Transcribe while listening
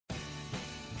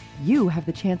you have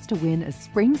the chance to win a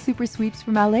spring super sweeps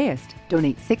from LAist.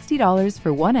 Donate $60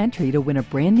 for one entry to win a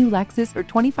brand new Lexus or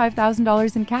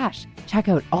 $25,000 in cash. Check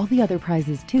out all the other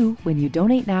prizes too when you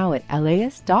donate now at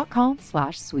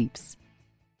LAist.com/sweeps.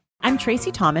 I'm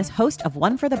Tracy Thomas, host of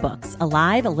One for the Books, a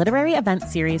live literary event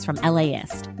series from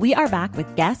LAist. We are back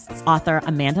with guests, author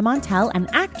Amanda Montell and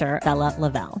actor Bella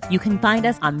Lavelle. You can find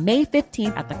us on May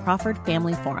 15th at the Crawford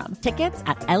Family Forum. Tickets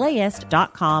at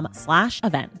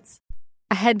LAist.com/events.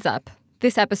 A heads up,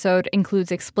 this episode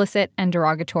includes explicit and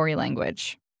derogatory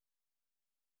language.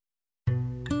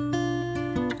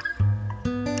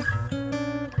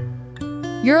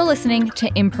 You're listening to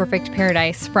Imperfect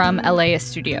Paradise from LAist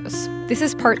Studios. This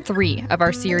is part 3 of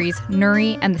our series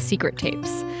Nury and the Secret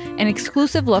Tapes, an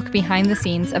exclusive look behind the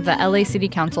scenes of the LA City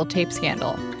Council tape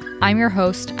scandal. I'm your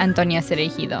host, Antonia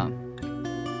Cereijido.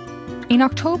 In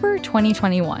October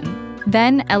 2021,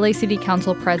 then LA City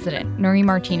Council President Nury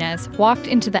Martinez walked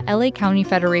into the LA County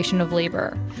Federation of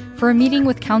Labor for a meeting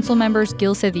with council members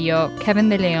Gil Cedillo, Kevin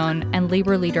De Leon, and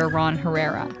labor leader Ron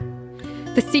Herrera.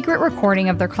 The secret recording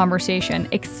of their conversation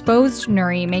exposed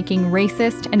Nury making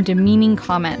racist and demeaning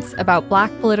comments about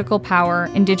Black political power,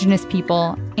 Indigenous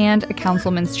people, and a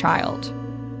councilman's child.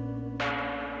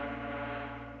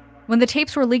 When the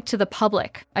tapes were leaked to the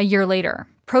public a year later,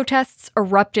 protests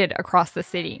erupted across the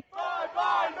city.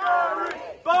 Bye-bye, Nury!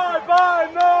 Bye-bye,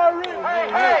 Nury! Hey,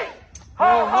 hey!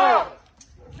 Ho, ho!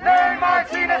 Nury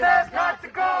Martinez has got to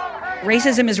go!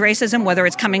 Racism is racism, whether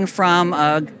it's coming from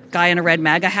a guy in a red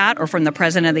MAGA hat or from the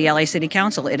president of the LA City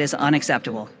Council. It is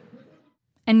unacceptable.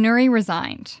 And Nury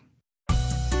resigned.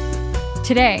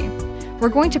 Today, we're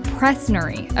going to press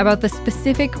Nury about the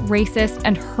specific racist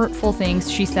and hurtful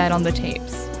things she said on the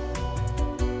tapes.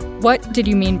 What did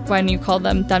you mean when you called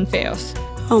them tan feos?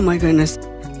 Oh my goodness.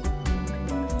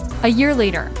 A year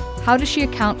later, how does she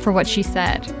account for what she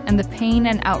said and the pain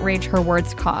and outrage her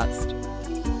words caused?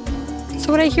 So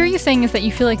what I hear you saying is that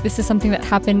you feel like this is something that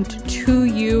happened to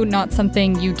you, not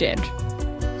something you did.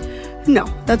 No,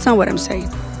 that's not what I'm saying.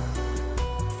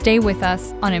 Stay with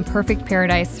us on Imperfect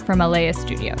Paradise from LAist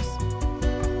Studios.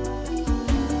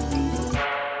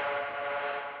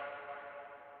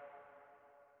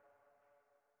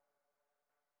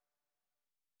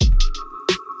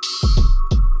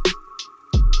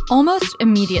 Almost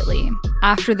immediately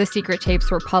after the secret tapes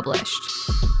were published,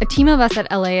 a team of us at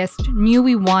LAist knew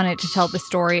we wanted to tell the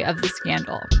story of the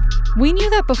scandal. We knew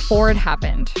that before it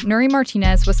happened, Nury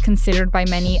Martinez was considered by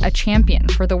many a champion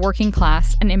for the working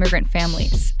class and immigrant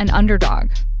families, an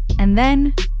underdog. And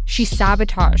then she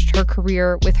sabotaged her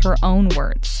career with her own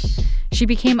words. She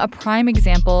became a prime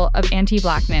example of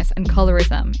anti-Blackness and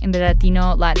colorism in the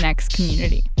Latino Latinx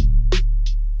community.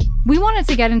 We wanted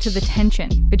to get into the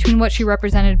tension between what she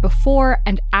represented before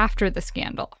and after the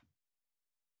scandal.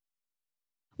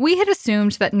 We had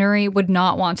assumed that Nury would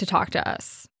not want to talk to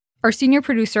us. Our senior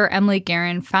producer, Emily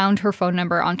Guerin, found her phone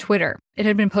number on Twitter. It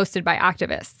had been posted by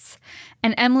activists.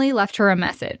 And Emily left her a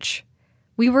message.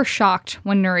 We were shocked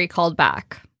when Nury called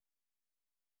back.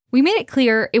 We made it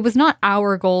clear it was not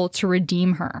our goal to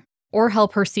redeem her or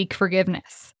help her seek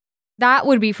forgiveness. That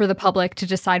would be for the public to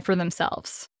decide for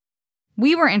themselves.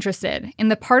 We were interested in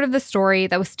the part of the story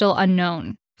that was still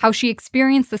unknown, how she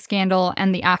experienced the scandal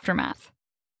and the aftermath.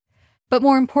 But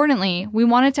more importantly, we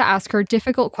wanted to ask her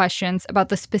difficult questions about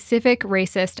the specific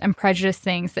racist and prejudiced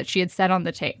things that she had said on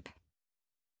the tape.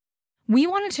 We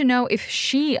wanted to know if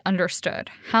she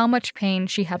understood how much pain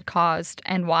she had caused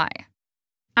and why.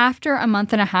 After a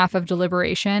month and a half of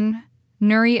deliberation,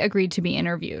 Nury agreed to be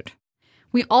interviewed.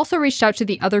 We also reached out to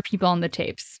the other people on the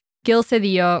tapes, Gil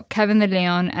Cedillo, Kevin De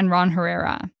Leon, and Ron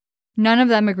Herrera. None of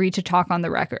them agreed to talk on the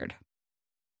record.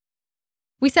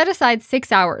 We set aside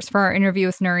 6 hours for our interview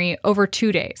with Nury over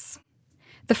 2 days.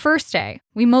 The first day,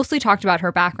 we mostly talked about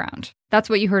her background. That's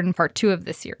what you heard in part 2 of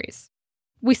this series.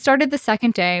 We started the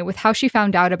second day with how she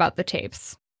found out about the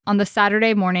tapes on the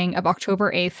Saturday morning of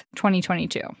October 8th,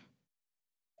 2022.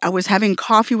 I was having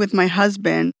coffee with my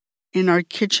husband in our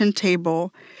kitchen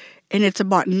table, and it's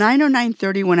about 9 or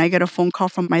 9:30 when I get a phone call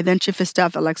from my then chief of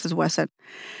staff, Alexis Wesson.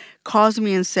 Calls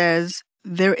me and says,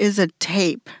 there is a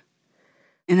tape.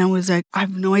 And I was like, I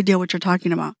have no idea what you're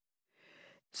talking about.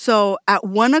 So at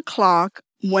 1 o'clock,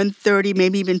 1:30,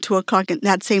 maybe even 2 o'clock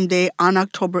that same day on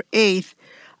October 8th,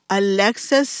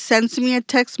 Alexis sends me a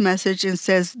text message and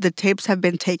says the tapes have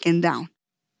been taken down.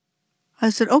 I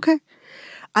said, okay.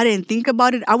 I didn't think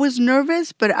about it. I was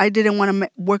nervous, but I didn't want to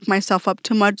work myself up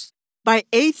too much. By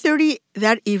 8:30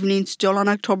 that evening, still on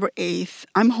October 8th,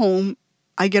 I'm home.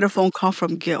 I get a phone call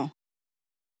from Gil.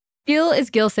 Gil is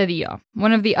Gil Cedillo,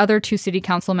 one of the other 2 city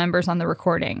council members on the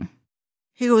recording.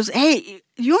 He goes, hey,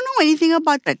 you don't know anything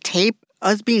about the tape,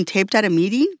 us being taped at a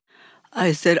meeting?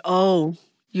 I said, oh,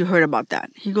 you heard about that.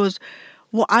 He goes,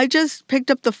 well, I just picked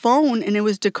up the phone and it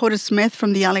was Dakota Smith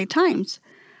from the LA Times.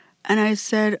 And I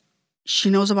said,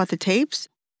 she knows about the tapes?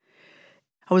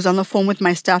 I was on the phone with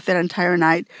my staff that entire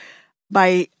night.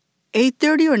 By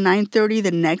 8:30 or 9:30 the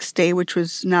next day, which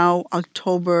was now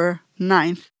October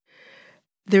 9th,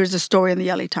 there's a story in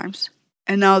the LA Times.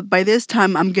 And now by this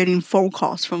time, I'm getting phone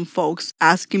calls from folks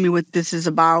asking me what this is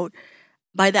about.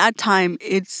 By that time,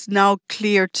 it's now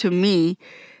clear to me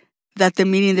that the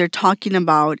meeting they're talking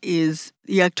about is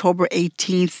the October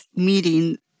 18th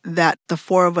meeting that the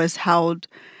four of us held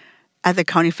at the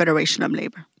County Federation of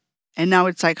Labor. And now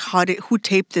it's like, who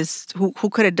taped this? Who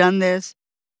could have done this?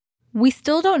 We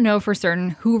still don't know for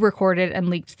certain who recorded and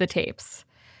leaked the tapes.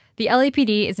 The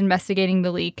LAPD is investigating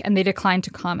the leak, and they declined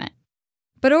to comment.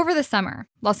 But over the summer,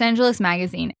 Los Angeles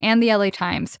Magazine and the LA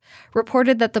Times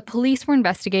reported that the police were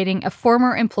investigating a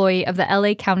former employee of the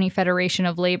LA County Federation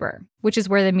of Labor, which is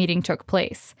where the meeting took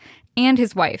place, and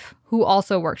his wife, who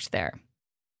also worked there.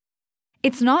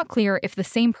 It's not clear if the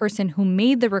same person who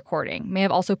made the recording may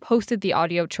have also posted the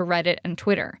audio to Reddit and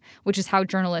Twitter, which is how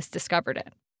journalists discovered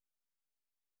it.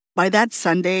 By that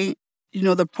Sunday,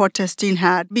 the protesting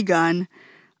had begun.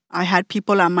 I had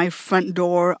people at my front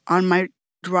door, on my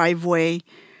driveway,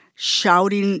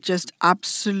 shouting just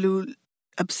absolute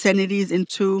obscenities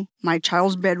into my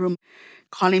child's bedroom,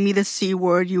 calling me the C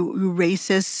word, you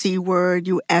racist C word,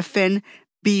 you effing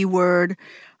B word,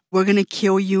 we're going to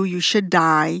kill you, you should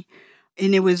die.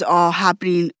 And it was all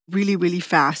happening really, really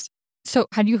fast. So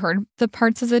had you heard the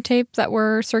parts of the tape that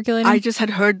were circulating? I just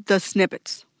had heard the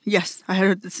snippets. Yes, I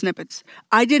heard the snippets.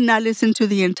 I did not listen to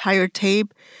the entire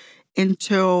tape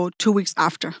until 2 weeks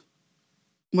after,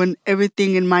 when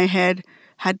everything in my head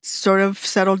had sort of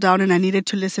settled down and I needed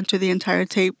to listen to the entire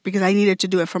tape because I needed to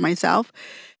do it for myself.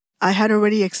 I had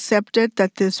already accepted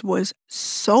that this was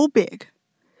so big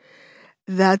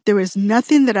that there is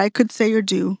nothing that I could say or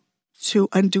do to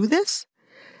undo this,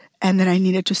 and that I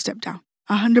needed to step down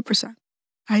 100%.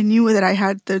 I knew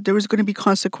that there was going to be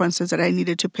consequences that I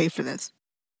needed to pay for this.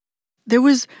 There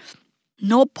was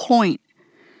no point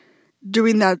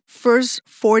during that first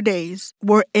 4 days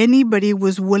where anybody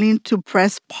was willing to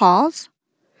press pause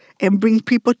and bring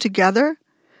people together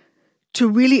to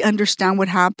really understand what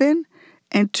happened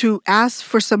and to ask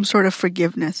for some sort of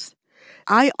forgiveness.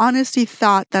 I honestly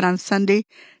thought that on Sunday,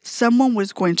 someone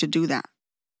was going to do that.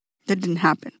 That didn't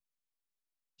happen.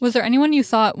 Was there anyone you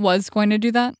thought was going to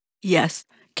do that? Yes,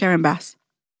 Karen Bass.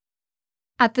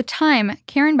 At the time,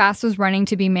 Karen Bass was running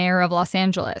to be mayor of Los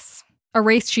Angeles, a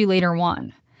race she later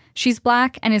won. She's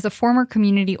Black and is a former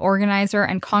community organizer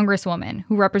and congresswoman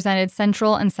who represented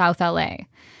Central and South LA.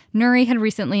 Nury had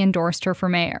recently endorsed her for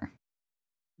mayor.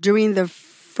 During the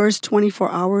first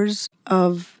 24 hours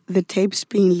of the tapes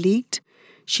being leaked,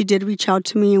 she did reach out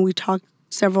to me and we talked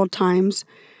several times.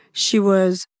 She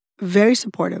was very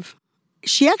supportive.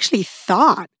 She actually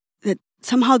thought that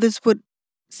somehow this would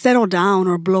settle down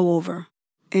or blow over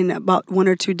in about 1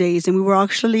 or 2 days. And we were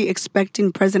actually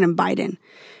expecting President Biden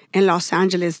in Los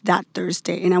Angeles that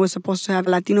Thursday. And I was supposed to have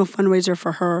a Latino fundraiser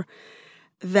for her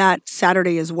that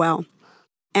Saturday as well.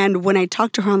 And when I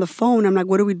talked to her on the phone, I'm like,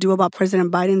 what do we do about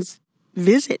President Biden's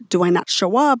visit? Do I not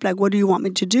show up? Like, what do you want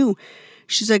me to do?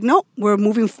 She's like, no, we're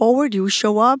moving forward. You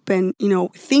show up and,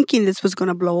 thinking this was going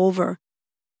to blow over.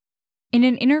 In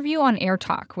an interview on Air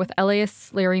Talk with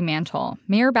LAist's Larry Mantle,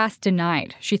 Mayor Bass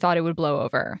denied she thought it would blow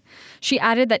over. She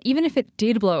added that even if it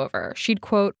did blow over, she'd,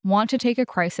 quote, want to take a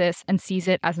crisis and seize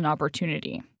it as an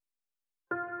opportunity.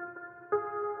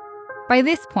 By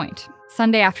this point,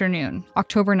 Sunday afternoon,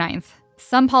 October 9th,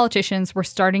 some politicians were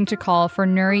starting to call for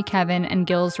Nury, Kevin, and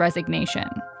Gil's resignation.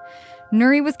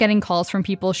 Nury was getting calls from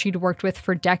people she'd worked with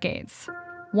for decades.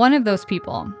 One of those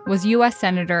people was U.S.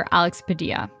 Senator Alex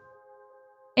Padilla.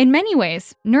 In many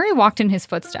ways, Nury walked in his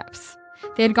footsteps.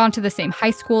 They had gone to the same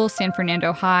high school, San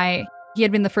Fernando High. He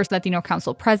had been the first Latino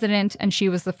council president, and she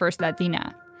was the first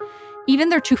Latina. Even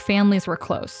their two families were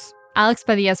close. Alex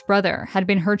Padilla's brother had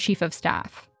been her chief of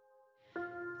staff.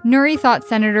 Nury thought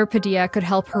Senator Padilla could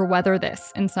help her weather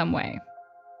this in some way.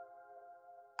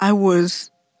 I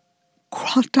was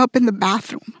crawled up in the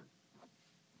bathroom.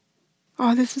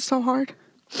 Oh, this is so hard.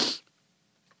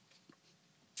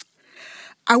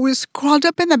 I was crawled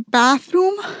up in the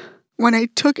bathroom when I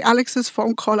took Alex's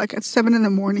phone call at 7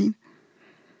 a.m.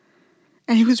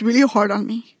 And he was really hard on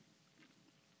me.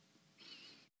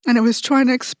 And I was trying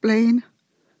to explain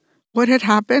what had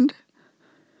happened.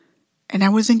 And I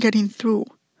wasn't getting through.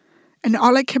 And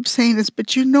all I kept saying is,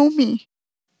 but you know me.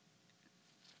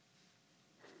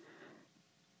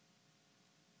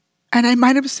 And I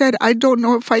might have said, I don't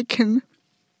know if I can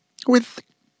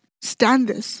withstand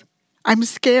this. I'm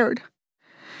scared.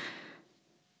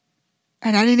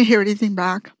 And I didn't hear anything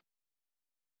back.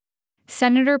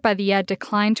 Senator Padilla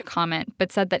declined to comment,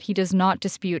 but said that he does not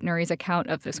dispute Nury's account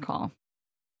of this call.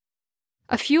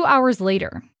 A few hours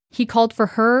later, he called for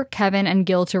her, Kevin, and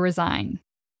Gil to resign.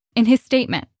 In his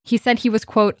statement, he said he was,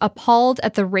 quote, appalled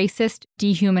at the racist,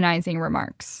 dehumanizing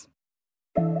remarks.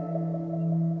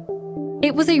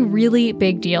 It was a really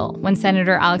big deal when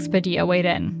Senator Alex Padilla weighed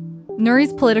in.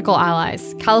 Nury's political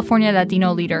allies, California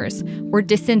Latino leaders, were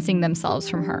distancing themselves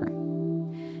from her.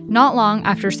 Not long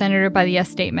after Senator Padilla's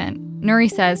statement,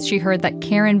 Nury says she heard that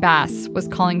Karen Bass was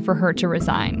calling for her to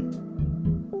resign.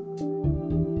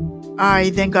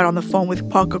 I then got on the phone with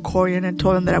Paul Krikorian and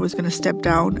told him that I was going to step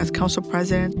down as council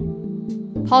president.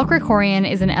 Paul Krikorian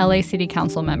is an LA City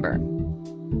Council member.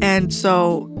 And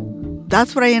so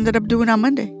that's what I ended up doing on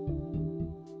Monday.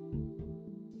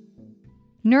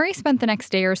 Nury spent the next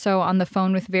day or so on the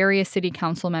phone with various city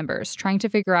council members, trying to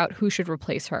figure out who should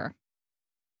replace her.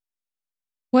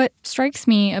 What strikes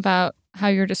me about how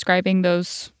you're describing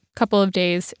those couple of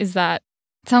days is that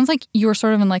it sounds like you were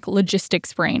sort of in like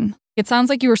logistics brain. It sounds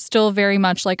like you were still very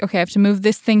much like, okay, I have to move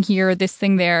this thing here, this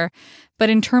thing there. But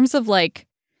in terms of like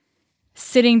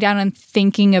sitting down and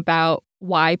thinking about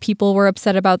why people were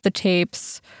upset about the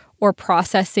tapes or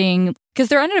processing, because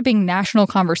there ended up being national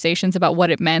conversations about what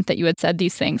it meant that you had said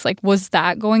these things. Like, was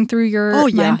that going through your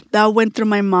mind? Yeah, that went through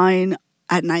my mind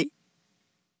at night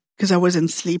because I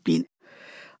wasn't sleeping.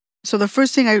 So the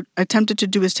first thing I attempted to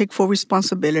do is take full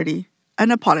responsibility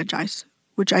and apologize,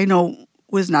 which I know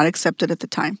was not accepted at the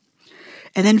time,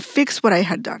 and then fix what I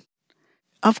had done.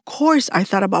 Of course, I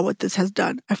thought about what this has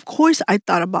done. Of course, I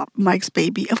thought about Mike's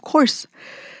baby. Of course.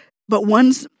 But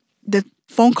once the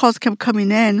phone calls kept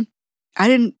coming in, I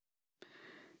didn't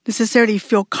necessarily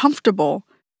feel comfortable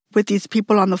with these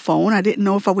people on the phone. I didn't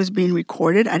know if I was being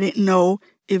recorded. I didn't know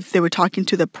if they were talking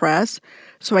to the press.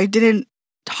 So I didn't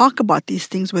talk about these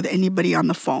things with anybody on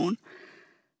the phone.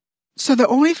 So the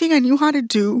only thing I knew how to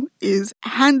do is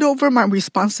hand over my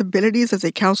responsibilities as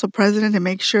a council president and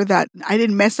make sure that I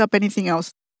didn't mess up anything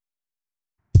else.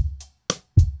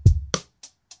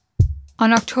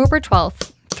 On October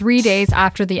 12th, 3 days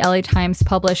after the LA Times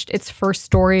published its first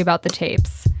story about the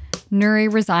tapes,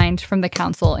 Nury resigned from the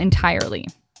council entirely.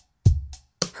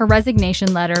 Her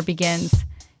resignation letter begins,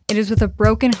 "It is with a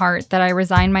broken heart that I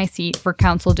resign my seat for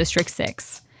Council District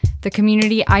 6, the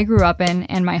community I grew up in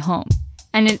and my home."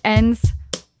 And it ends,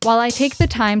 "While I take the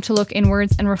time to look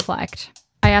inwards and reflect,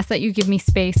 I ask that you give me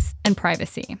space and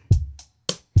privacy."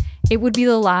 It would be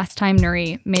the last time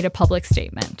Nury made a public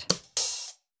statement.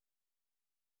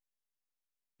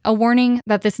 A warning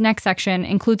that this next section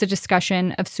includes a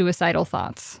discussion of suicidal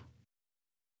thoughts.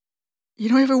 You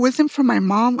know, if it wasn't for my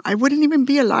mom, I wouldn't even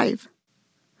be alive.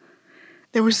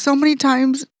 There were so many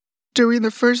times during the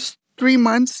first 3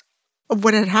 months of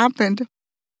what had happened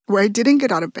where I didn't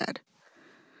get out of bed.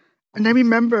 And I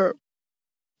remember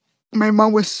my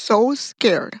mom was so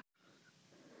scared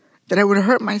that I would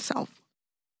hurt myself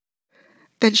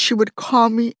that she would call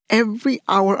me every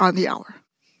hour on the hour.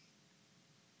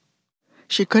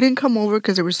 She couldn't come over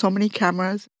because there were so many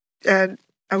cameras, and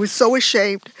I was so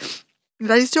ashamed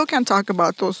that I still can't talk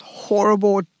about those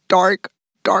horrible, dark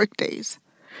days.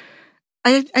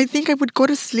 I think I would go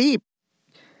to sleep,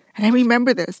 and I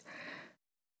remember this.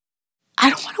 I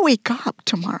don't want to wake up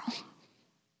tomorrow.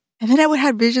 And then I would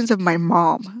have visions of my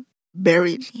mom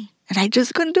burying me, and I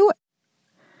just couldn't do it.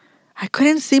 I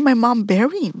couldn't see my mom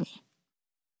burying me.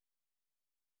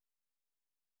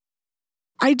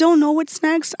 I don't know what's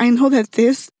next. I know that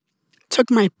this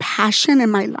took my passion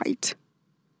and my light.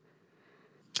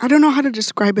 I don't know how to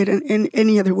describe it in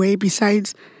any other way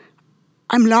besides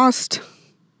I'm lost.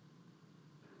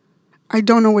 I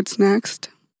don't know what's next.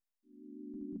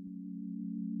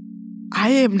 I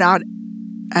am not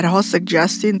at all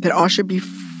suggesting that all should be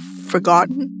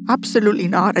forgotten. Absolutely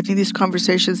not. I think these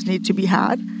conversations need to be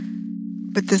had.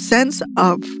 But the sense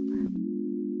of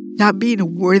not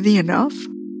being worthy enough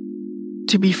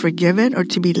to be forgiven or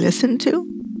to be listened to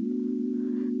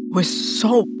was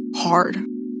so hard.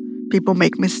 People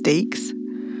make mistakes.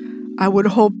 I would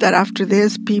hope that after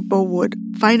this, people would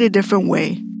find a different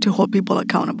way to hold people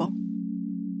accountable.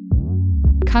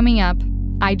 Coming up,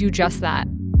 I do just that.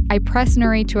 I press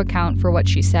Nury to account for what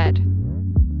she said.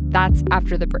 That's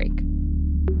after the break.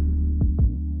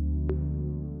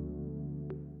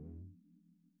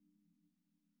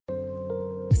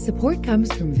 Support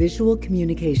comes from Visual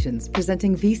Communications,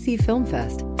 presenting VC Film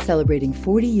Fest, celebrating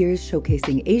 40 years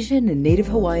showcasing Asian and Native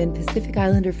Hawaiian Pacific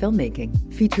Islander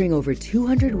filmmaking, featuring over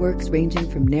 200 works ranging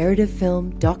from narrative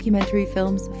film, documentary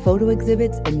films, photo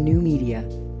exhibits, and new media.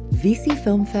 VC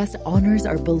Film Fest honors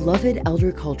our beloved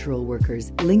elder cultural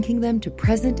workers, linking them to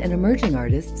present and emerging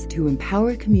artists to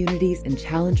empower communities and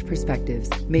challenge perspectives.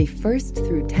 May 1st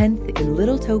through 10th in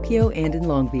Little Tokyo and in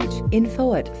Long Beach.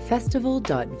 Info at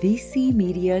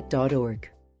festival.vcmedia.org.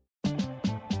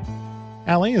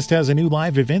 LAist has a new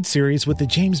live event series with the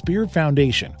James Beard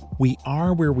Foundation. We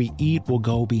Are Where We Eat will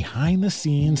go behind the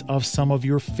scenes of some of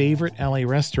your favorite LA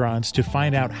restaurants to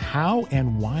find out how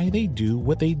and why they do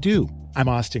what they do. I'm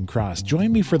Austin Cross.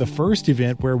 Join me for the first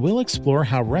event where we'll explore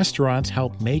how restaurants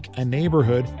help make a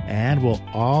neighborhood, and we'll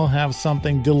all have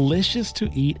something delicious to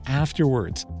eat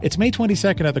afterwards. It's May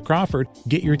 22nd at the Crawford.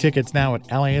 Get your tickets now at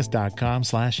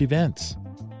laist.com/events.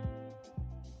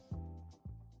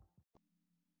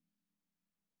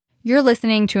 You're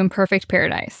listening to Imperfect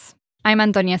Paradise. I'm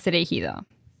Antonia Cereijido.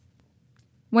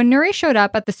 When Nury showed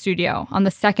up at the studio on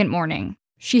the second morning,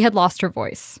 she had lost her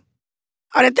voice.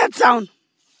 How did that sound?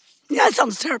 Yeah, it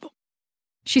sounds terrible.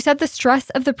 She said the stress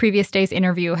of the previous day's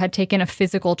interview had taken a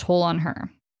physical toll on her.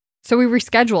 So we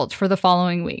rescheduled for the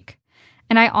following week.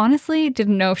 And I honestly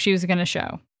didn't know if she was going to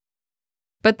show.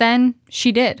 But then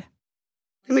she did.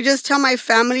 Let me just tell my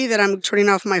family that I'm turning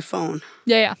off my phone.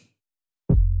 Yeah.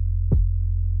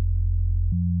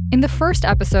 In the first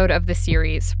episode of this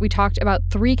series, we talked about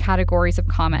 3 categories of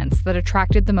comments that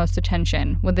attracted the most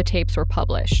attention when the tapes were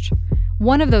published.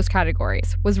 One of those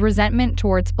categories was resentment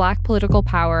towards Black political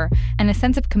power and a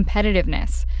sense of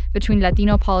competitiveness between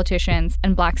Latino politicians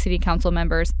and Black city council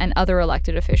members and other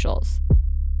elected officials.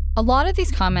 A lot of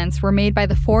these comments were made by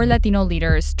the 4 Latino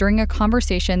leaders during a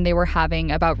conversation they were having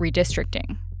about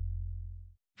redistricting.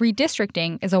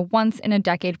 Redistricting is a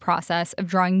once-in-a-decade process of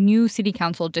drawing new city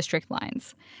council district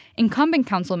lines. Incumbent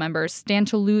council members stand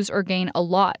to lose or gain a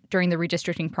lot during the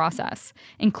redistricting process,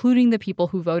 including the people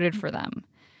who voted for them.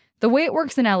 The way it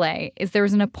works in LA is there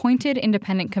is an appointed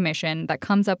independent commission that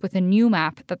comes up with a new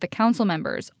map that the council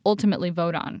members ultimately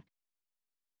vote on.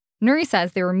 Nury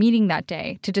says they were meeting that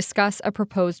day to discuss a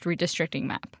proposed redistricting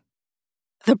map.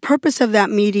 The purpose of that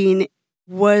meeting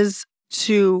was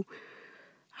to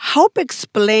help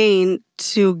explain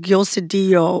to Gil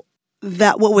Cedillo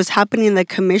that what was happening in the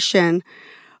commission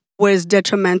was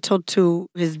detrimental to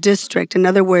his district. In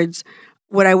other words,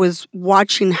 what I was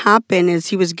watching happen is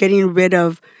he was getting rid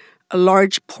of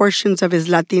large portions of his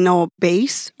Latino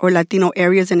base or Latino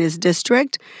areas in his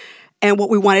district. And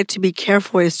what we wanted to be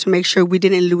careful is to make sure we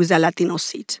didn't lose a Latino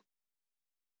seat.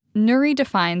 Nury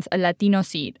defines a Latino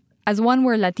seat as one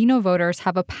where Latino voters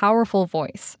have a powerful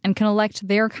voice and can elect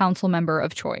their council member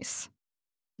of choice.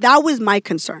 That was my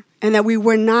concern, and that we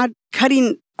were not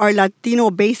cutting our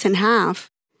Latino base in half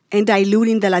and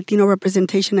diluting the Latino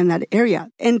representation in that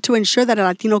area, and to ensure that a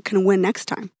Latino can win next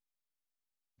time.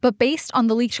 But based on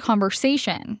the leaked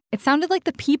conversation, it sounded like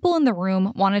the people in the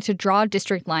room wanted to draw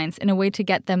district lines in a way to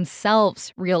get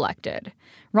themselves reelected.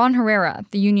 Ron Herrera,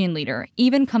 the union leader,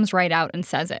 even comes right out and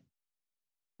says it.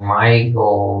 My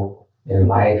goal in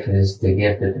life is to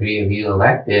get the 3 of you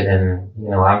elected, and,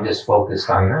 I'm just focused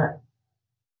on that.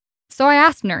 So I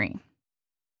asked Nury,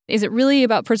 is it really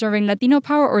about preserving Latino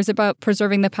power, or is it about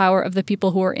preserving the power of the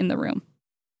people who are in the room?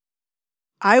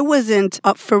 I wasn't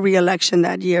up for re-election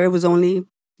that year. It was only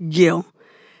Gil.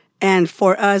 And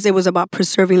for us, it was about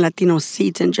preserving Latino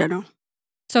seats in general.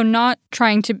 So not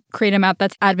trying to create a map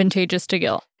that's advantageous to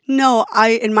Gil? No,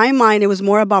 in my mind, it was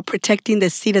more about protecting the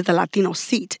seat as the Latino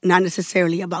seat, not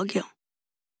necessarily about Gil.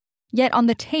 Yet on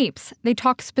the tapes, they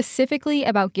talk specifically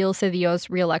about Gil Cedillo's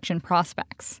re-election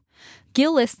prospects.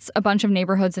 Gil lists a bunch of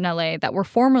neighborhoods in LA that were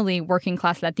formerly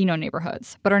working-class Latino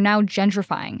neighborhoods, but are now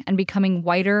gentrifying and becoming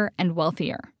whiter and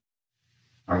wealthier.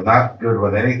 I'm not good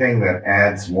with anything that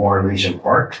adds more Elysian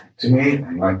Park to me.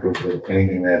 I'm not good with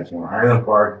anything that adds more Highland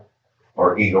Park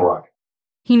or Eagle Rock.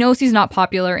 He knows he's not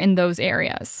popular in those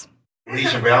areas.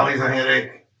 Elysian Valley's a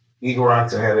headache. Eagle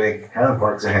Rock's a headache. Highland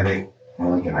Park's a headache.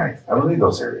 And Lincoln Heights. I don't need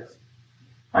those areas.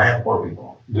 I have poor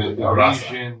people.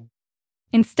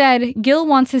 Instead, Gil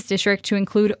wants his district to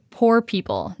include poor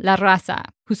people, la raza,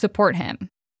 who support him.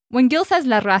 When Gil says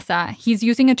la raza, he's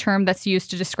using a term that's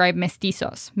used to describe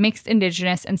mestizos, mixed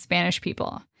indigenous and Spanish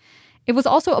people. It was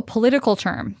also a political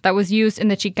term that was used in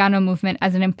the Chicano movement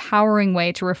as an empowering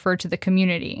way to refer to the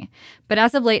community. But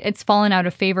as of late, it's fallen out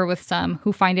of favor with some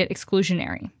who find it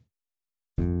exclusionary.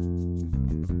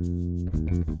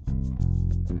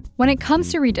 When it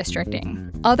comes to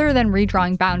redistricting, other than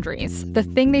redrawing boundaries, the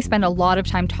thing they spend a lot of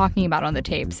time talking about on the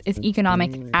tapes is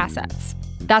economic assets.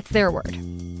 That's their word.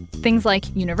 Things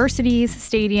like universities,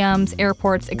 stadiums,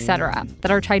 airports, etc.,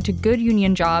 that are tied to good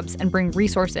union jobs and bring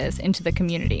resources into the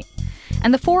community.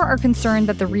 And the four are concerned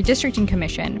that the Redistricting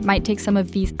Commission might take some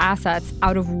of these assets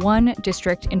out of one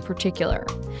district in particular,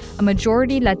 a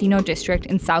majority Latino district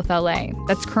in South LA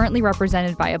that's currently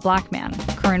represented by a black man,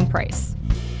 Curran Price.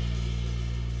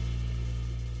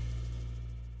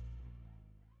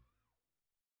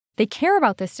 They care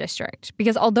about this district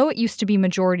because although it used to be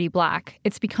majority black,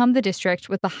 it's become the district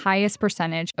with the highest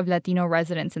percentage of Latino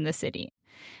residents in the city.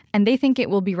 And they think it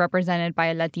will be represented by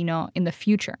a Latino in the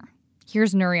future.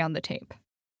 Here's Nury on the tape.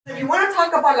 If you want to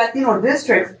talk about Latino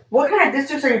districts, what kind of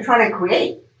districts are you trying to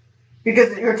create?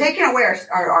 Because you're taking away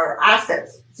our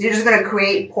assets. So you're just going to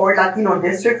create poor Latino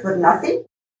districts with nothing?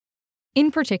 In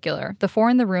particular, the four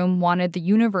in the room wanted the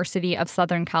University of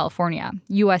Southern California,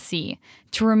 USC,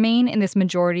 to remain in this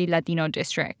majority Latino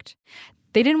district.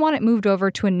 They didn't want it moved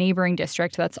over to a neighboring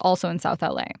district that's also in South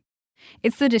LA.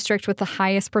 It's the district with the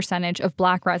highest percentage of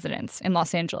black residents in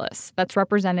Los Angeles that's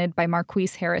represented by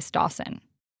Marquise Harris Dawson.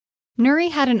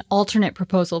 Nury had an alternate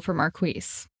proposal for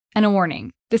Marquise. And a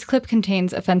warning, this clip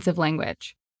contains offensive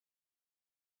language.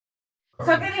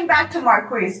 So getting back to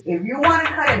Marquise, if you want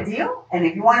to cut a deal, and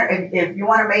if you want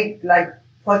to make like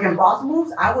fucking boss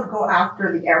moves, I would go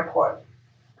after the airport.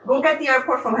 Go get the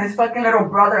airport from his fucking little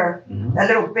brother, that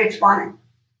little bitch Bonnet.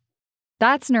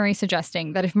 That's Nury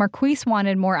suggesting that if Marquise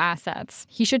wanted more assets,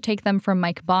 he should take them from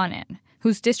Mike Bonin,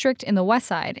 whose district in the West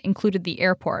Side included the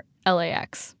airport,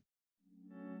 LAX.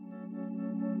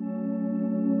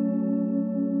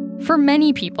 For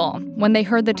many people, when they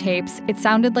heard the tapes, it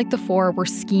sounded like the four were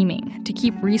scheming to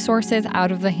keep resources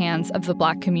out of the hands of the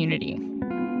black community.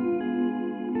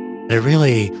 It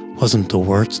really wasn't the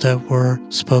words that were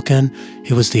spoken,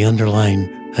 it was the underlying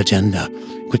agenda,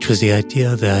 which was the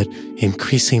idea that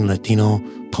increasing Latino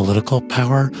political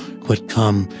power would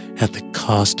come at the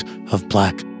cost of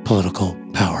black political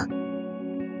power.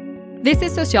 This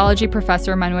is sociology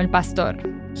professor Manuel Pastor.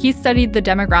 He studied the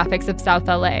demographics of South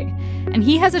LA, and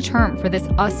he has a term for this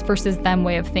us versus them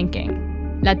way of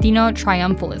thinking, Latino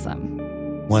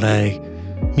triumphalism. What I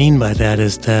mean by that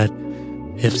is that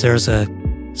if there's a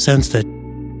sense that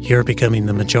you're becoming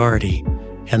the majority,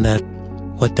 and that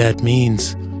what that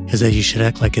means is that you should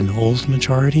act like an old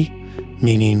majority,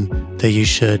 meaning that you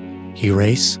should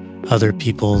erase other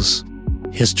people's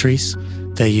histories,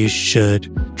 that you should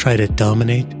try to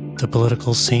dominate the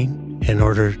political scene in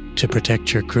order to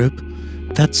protect your group,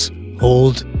 that's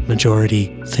old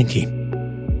majority thinking.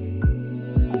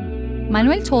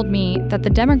 Manuel told me that the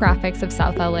demographics of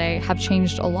South LA have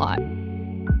changed a lot.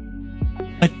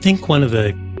 I think one of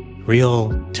the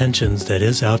real tensions that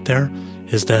is out there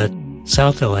is that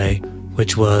South LA,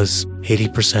 which was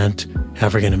 80%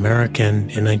 African American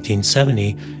in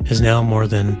 1970, is now more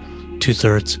than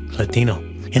 2/3 Latino.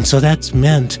 And so that's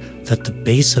meant that the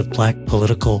base of black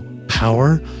political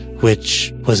power,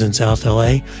 which was in South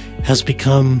LA, has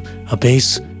become a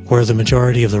base where the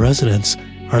majority of the residents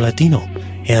are Latino.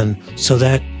 And so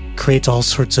that creates all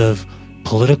sorts of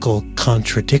political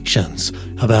contradictions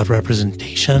about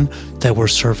representation that were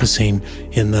surfacing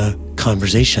in the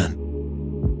conversation.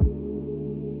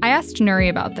 I asked Nury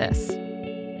about this.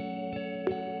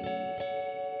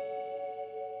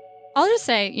 I'll just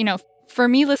say, for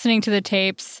me listening to the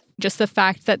tapes, just the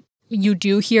fact that you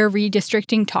do hear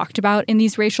redistricting talked about in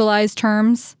these racialized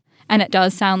terms, and it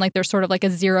does sound like there's sort of like a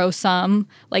zero sum,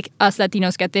 like us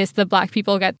Latinos get this, the black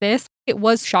people get this. It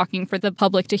was shocking for the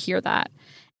public to hear that.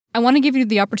 I want to give you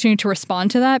the opportunity to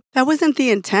respond to that. That wasn't the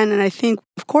intent, and I think,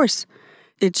 of course,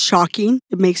 it's shocking.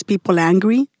 It makes people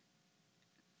angry.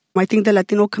 I think the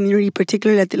Latino community,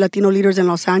 particularly Latino leaders in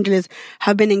Los Angeles,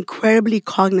 have been incredibly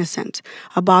cognizant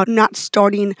about not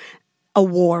starting a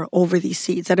war over these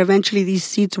seats, that eventually these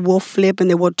seats will flip and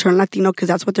they will turn Latino because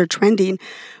that's what they're trending.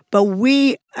 But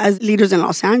we, as leaders in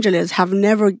Los Angeles, have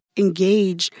never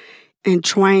engaged in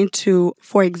trying to,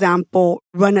 for example,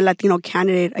 run a Latino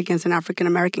candidate against an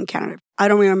African-American candidate. I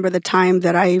don't remember the time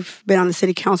that I've been on the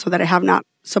city council that I have not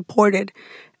supported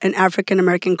an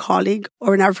African-American colleague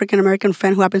or an African-American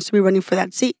friend who happens to be running for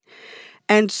that seat.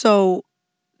 And so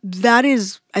that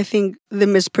is, I think, the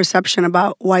misperception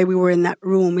about why we were in that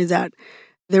room, is that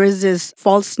there is this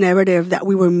false narrative that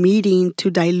we were meeting to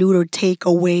dilute or take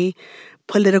away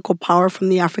political power from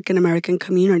the African-American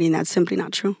community, and that's simply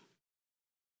not true.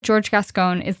 George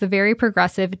Gascon is the very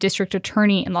progressive district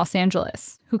attorney in Los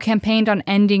Angeles who campaigned on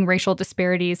ending racial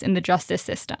disparities in the justice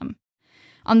system.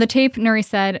 On the tape, Nury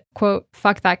said, quote,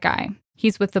 "Fuck that guy.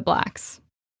 He's with the blacks."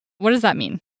 What does that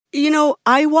mean?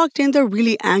 I walked in there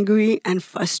really angry and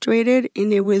frustrated,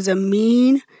 and it was a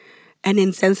mean and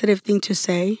insensitive thing to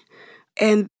say.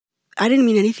 And I didn't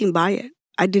mean anything by it.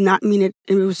 I did not mean it.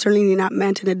 It was certainly not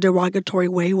meant in a derogatory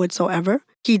way whatsoever.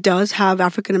 He does have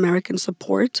African-American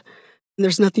support. And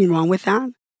there's nothing wrong with that.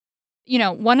 You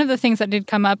know, one of the things that did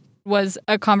come up was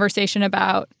a conversation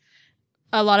about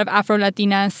a lot of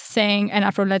Afro-Latinas saying, and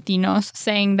Afro-Latinos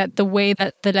saying that the way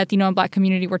that the Latino and Black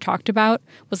community were talked about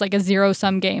was like a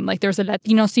zero-sum game. Like there's a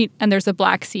Latino seat and there's a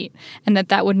Black seat, and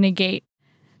that would negate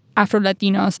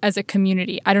Afro-Latinos as a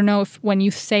community. I don't know if when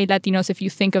you say Latinos, if you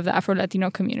think of the Afro-Latino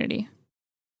community.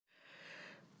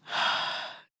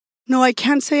 No, I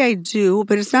can't say I do,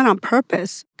 but it's not on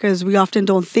purpose because we often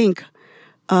don't think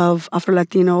of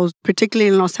Afro-Latinos, particularly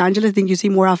in Los Angeles. I think you see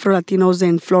more Afro-Latinos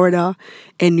in Florida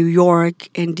and New York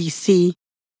and D.C.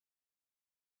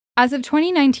 As of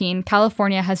 2019,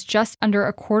 California has just under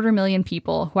 250,000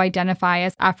 people who identify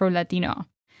as Afro-Latino,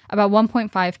 about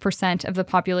 1.5% of the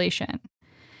population.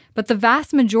 But the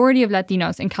vast majority of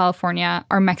Latinos in California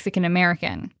are Mexican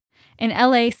American. In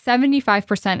LA,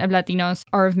 75% of Latinos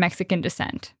are of Mexican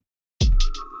descent.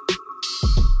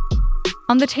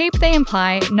 On the tape, they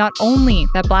imply not only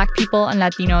that Black people and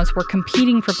Latinos were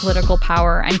competing for political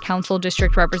power and council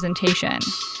district representation,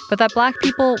 but that Black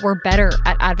people were better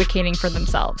at advocating for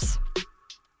themselves.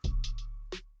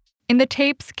 In the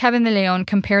tapes, Kevin De Leon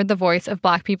compared the voice of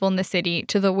Black people in the city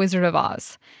to the Wizard of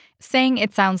Oz, saying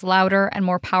it sounds louder and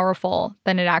more powerful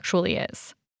than it actually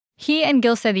is. He and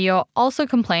Gil Cedillo also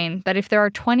complain that if there are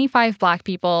 25 Black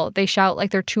people, they shout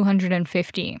like they're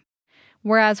 250.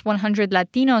 Whereas 100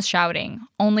 Latinos shouting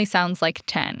only sounds like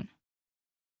 10.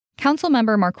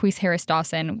 Councilmember Marquise Harris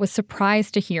Dawson was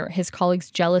surprised to hear his colleagues'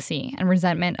 jealousy and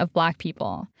resentment of Black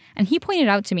people, and he pointed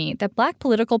out to me that Black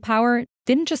political power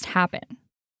didn't just happen.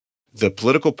 The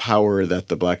political power that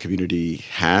the Black community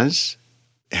has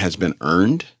been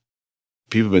earned.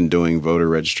 People have been doing voter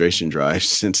registration drives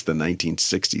since the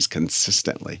 1960s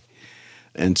consistently,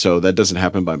 and so that doesn't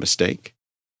happen by mistake.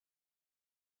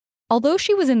 Although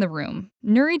she was in the room,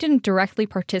 Nury didn't directly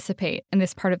participate in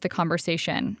this part of the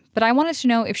conversation, but I wanted to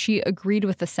know if she agreed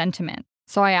with the sentiment,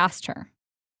 so I asked her.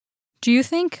 Do you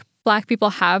think Black people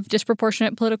have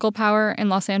disproportionate political power in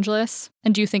Los Angeles?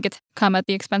 And do you think it's come at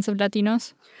the expense of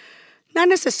Latinos? Not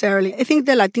necessarily. I think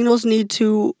the Latinos need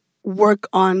to work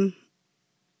on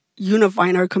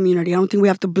unifying our community. I don't think we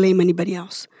have to blame anybody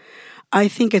else. I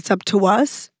think it's up to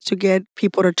us to get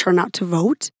people to turn out to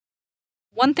vote.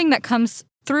 One thing that comes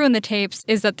through in the tapes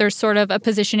is that there's sort of a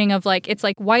positioning of like, it's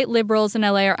like white liberals in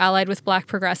LA are allied with Black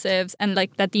progressives and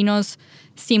like Latinos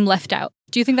seem left out.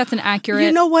 Do you think that's an accurate?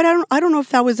 You know what? I don't know if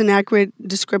that was an accurate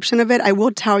description of it. I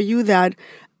will tell you that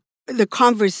the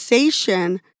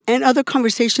conversation and other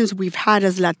conversations we've had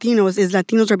as Latinos is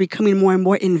Latinos are becoming more and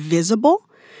more invisible.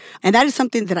 And that is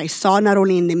something that I saw not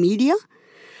only in the media,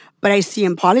 but I see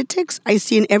in politics. I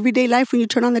see in everyday life when you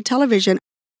turn on the television.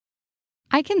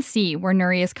 I can see where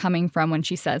Nury is coming from when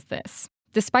she says this.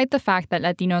 Despite the fact that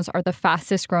Latinos are the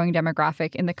fastest growing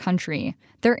demographic in the country,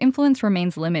 their influence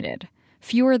remains limited.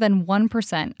 Fewer than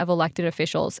 1% of elected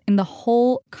officials in the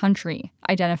whole country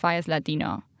identify as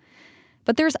Latino.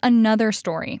 But there's another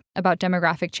story about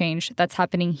demographic change that's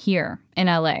happening here in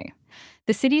LA.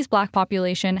 The city's Black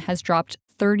population has dropped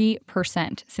 30%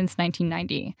 since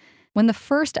 1990. When the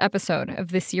first episode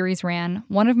of this series ran,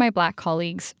 one of my Black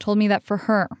colleagues told me that for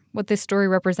her, what this story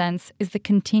represents is the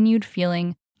continued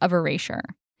feeling of erasure.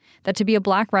 That to be a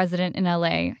Black resident in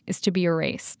LA is to be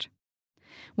erased.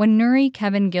 When Nury,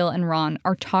 Kevin, Gil, and Ron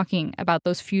are talking about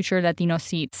those future Latino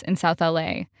seats in South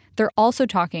LA, they're also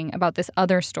talking about this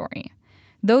other story.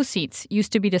 Those seats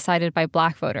used to be decided by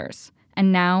Black voters,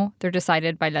 and now they're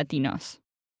decided by Latinos.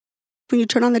 When you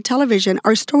turn on the television,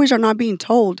 our stories are not being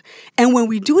told. And when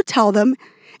we do tell them,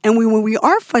 and when we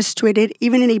are frustrated,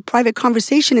 even in a private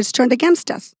conversation, it's turned against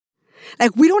us.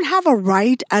 Like, we don't have a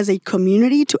right as a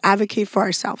community to advocate for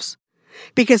ourselves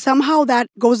because somehow that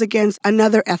goes against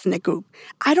another ethnic group.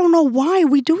 I don't know why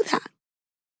we do that.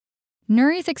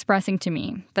 Nury's expressing to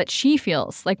me that she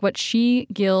feels like what she,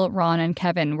 Gil, Ron, and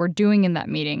Kevin were doing in that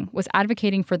meeting was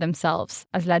advocating for themselves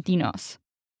as Latinos.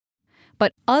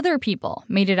 But other people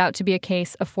made it out to be a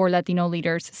case of 4 Latino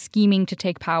leaders scheming to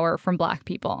take power from Black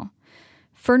people.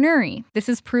 For Nury, this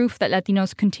is proof that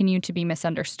Latinos continue to be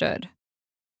misunderstood.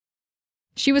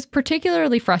 She was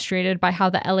particularly frustrated by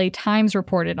how the LA Times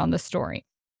reported on the story.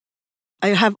 I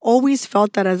have always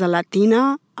felt that as a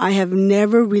Latina, I have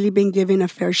never really been given a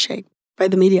fair shake by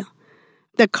the media.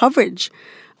 The coverage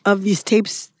of these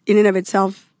tapes in and of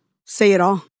itself say it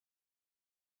all.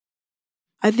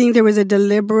 I think there was a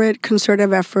deliberate,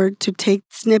 concerted effort to take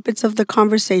snippets of the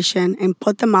conversation and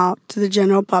put them out to the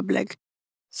general public.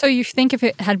 So you think if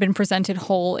it had been presented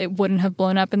whole, it wouldn't have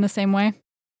blown up in the same way?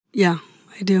 Yeah,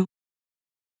 I do.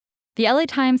 The LA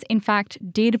Times, in fact,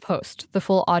 did post the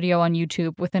full audio on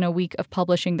YouTube within a week of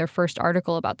publishing their first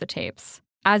article about the tapes,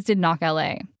 as did Knock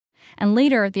LA. And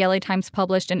later, the LA Times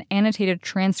published an annotated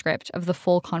transcript of the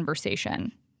full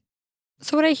conversation.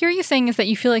 So what I hear you saying is that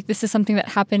you feel like this is something that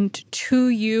happened to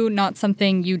you, not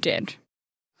something you did.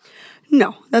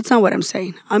 No, that's not what I'm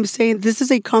saying. I'm saying this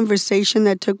is a conversation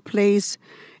that took place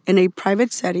in a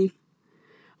private setting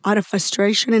out of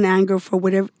frustration and anger for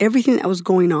everything that was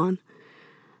going on.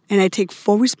 And I take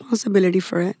full responsibility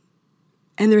for it.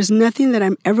 And there's nothing that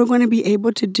I'm ever going to be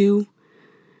able to do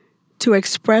to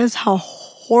express how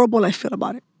horrible I feel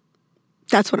about it.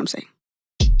 That's what I'm saying.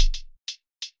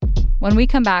 When we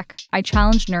come back, I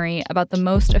challenged Nury about the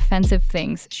most offensive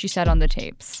things she said on the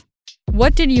tapes.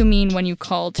 What did you mean when you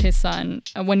called his son,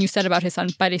 when you said about his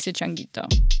son, parece changuito?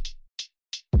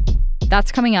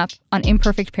 That's coming up on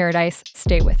Imperfect Paradise.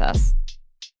 Stay with us.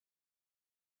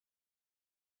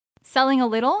 Selling a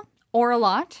little or a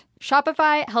lot?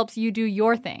 Shopify helps you do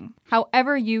your thing,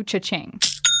 however you cha-ching.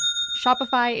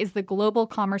 Shopify is the global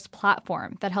commerce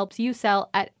platform that helps you sell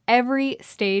at every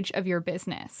stage of your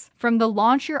business. From the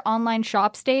launch your online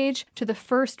shop stage to the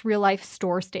first real-life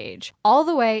store stage, all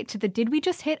the way to the did we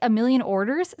just hit 1 million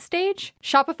orders stage,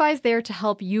 Shopify's there to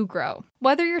help you grow.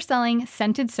 Whether you're selling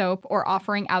scented soap or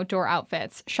offering outdoor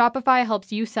outfits, Shopify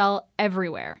helps you sell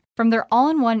everywhere. From their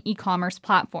all-in-one e-commerce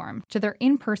platform to their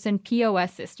in-person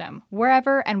POS system,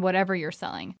 wherever and whatever you're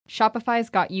selling, Shopify's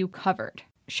got you covered.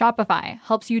 Shopify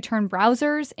helps you turn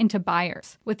browsers into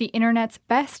buyers with the internet's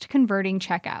best converting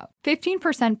checkout.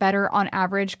 15% better on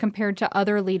average compared to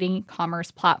other leading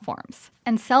commerce platforms.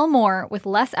 And sell more with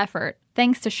less effort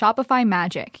thanks to Shopify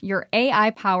Magic, your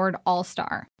AI-powered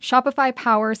all-star. Shopify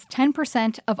powers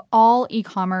 10% of all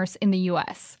e-commerce in the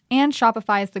US. And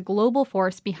Shopify is the global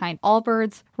force behind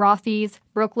Allbirds, Rothy's,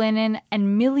 Brooklinen,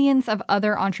 and millions of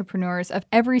other entrepreneurs of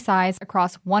every size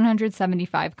across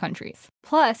 175 countries.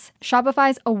 Plus,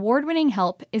 Shopify's award-winning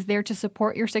help is there to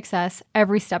support your success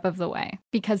every step of the way.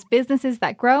 Because businesses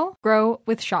that grow, grow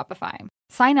with Shopify.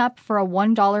 Sign up for a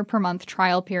 $1 per month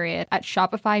trial period at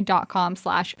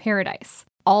shopify.com/paradise,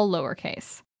 all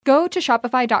lowercase. Go to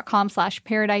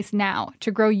shopify.com/paradise now to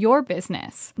grow your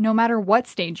business, no matter what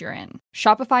stage you're in.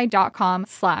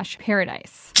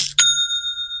 Shopify.com/paradise.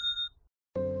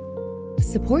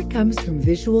 Support comes from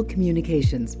Visual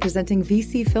Communications, presenting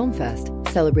VC Film Fest,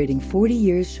 celebrating 40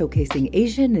 years showcasing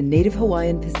Asian and Native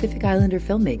Hawaiian Pacific Islander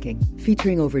filmmaking,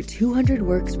 featuring over 200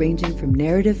 works ranging from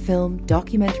narrative film,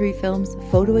 documentary films,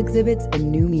 photo exhibits,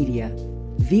 and new media.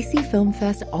 VC Film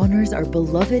Fest honors our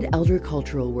beloved elder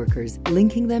cultural workers,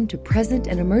 linking them to present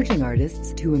and emerging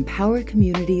artists to empower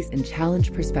communities and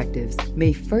challenge perspectives.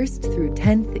 May 1st through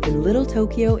 10th in Little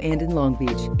Tokyo and in Long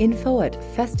Beach. Info at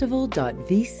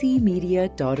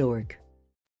festival.vcmedia.org.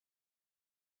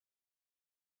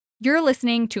 You're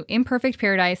listening to Imperfect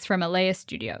Paradise from LAist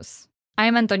Studios.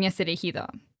 I'm Antonia Cereijido.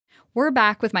 We're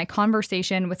back with my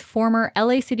conversation with former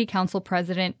LA City Council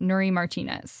President Nury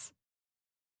Martinez.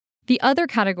 The other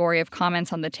category of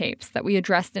comments on the tapes that we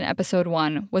addressed in episode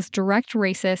 1 was direct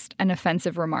racist and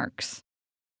offensive remarks.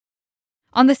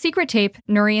 On the secret tape,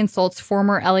 Nury insults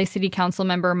former LA City Council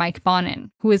member Mike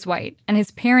Bonin, who is white, and his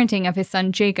parenting of his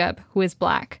son Jacob, who is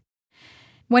black.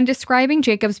 When describing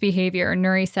Jacob's behavior,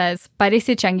 Nury says,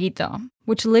 parece changuito,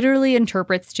 which literally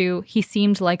interprets to, he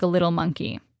seemed like a little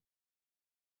monkey.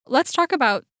 Let's talk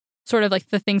about sort of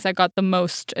like the things that got the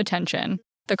most attention.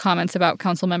 The comments about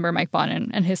Councilmember Mike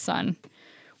Bonin and his son.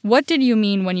 What did you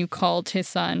mean when you called his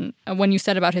son, when you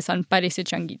said about his son, parece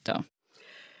changuito?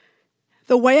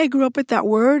 The way I grew up with that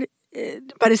word,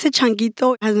 parece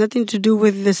changuito, has nothing to do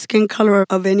with the skin color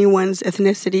of anyone's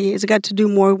ethnicity. It's got to do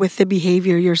more with the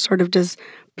behavior. You're sort of just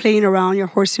playing around, you're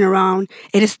horsing around.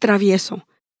 Eres travieso.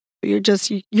 You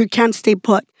can't stay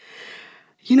put.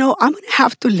 You know, I'm going to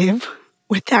have to live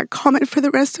with that comment for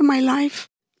the rest of my life.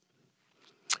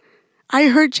 I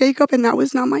heard Jacob, and that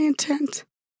was not my intent.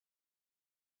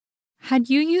 Had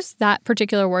you used that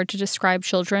particular word to describe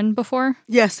children before?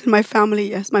 Yes, in my family,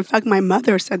 yes. In fact, my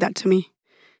mother said that to me.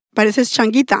 Pareces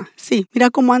changuita. Sí, mira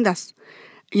cómo andas.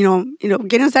 You know,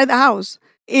 get inside the house.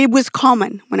 It was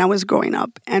common when I was growing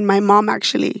up. And my mom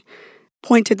actually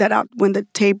pointed that out when the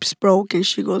tapes broke. And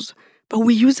she goes, but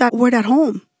we use that word at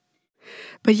home.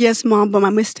 But yes, Mom, but my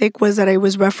mistake was that I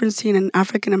was referencing an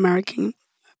African-American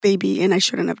baby, and I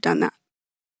shouldn't have done that.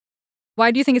 Why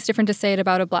do you think it's different to say it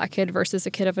about a black kid versus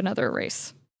a kid of another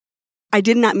race? I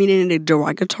did not mean it in a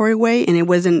derogatory way, and it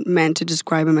wasn't meant to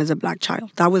describe him as a black child.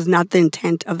 That was not the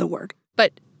intent of the word.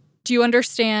 But do you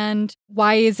understand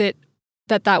why is it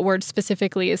that word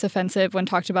specifically is offensive when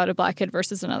talked about a black kid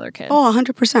versus another kid? Oh,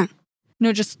 100%.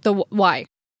 No, just the why.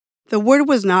 The word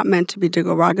was not meant to be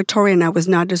derogatory, and I was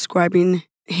not describing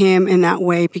him in that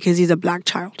way because he's a Black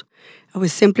child. I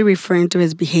was simply referring to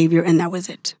his behavior, and that was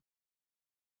it.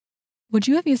 Would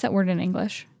you have used that word in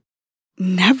English?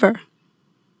 Never.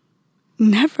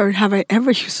 Never have I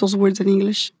ever used those words in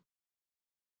English.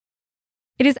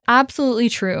 It is absolutely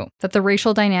true that the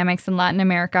racial dynamics in Latin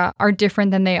America are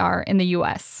different than they are in the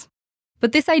US.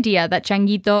 But this idea that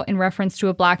changuito in reference to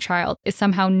a Black child is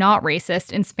somehow not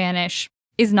racist in Spanish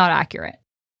is not accurate.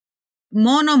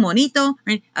 Mono, monito,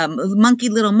 right? Monkey,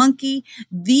 little monkey.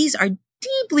 These are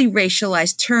deeply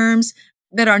racialized terms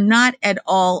that are not at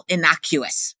all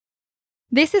innocuous.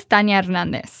 This is Tania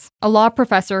Hernandez, a law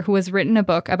professor who has written a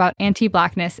book about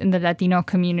anti-Blackness in the Latino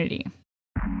community.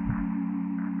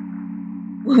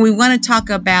 When we want to talk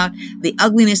about the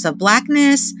ugliness of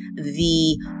Blackness,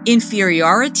 the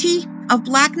inferiority of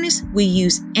Blackness, we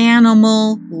use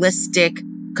animalistic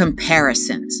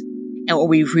comparisons, or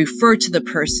we refer to the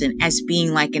person as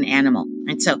being like an animal.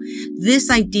 And so this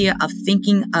idea of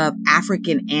thinking of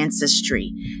African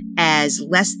ancestry as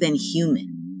less than human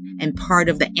and part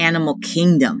of the animal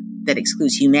kingdom that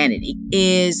excludes humanity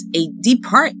is a deep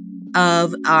part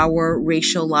of our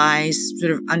racialized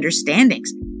sort of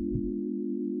understandings.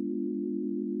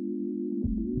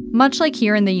 Much like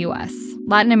here in the US,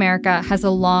 Latin America has a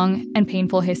long and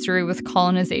painful history with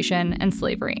colonization and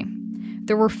slavery.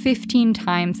 There were 15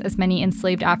 times as many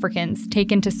enslaved Africans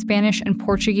taken to Spanish and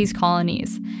Portuguese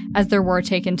colonies as there were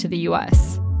taken to the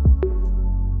US.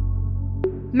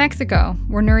 Mexico,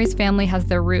 where Nury's family has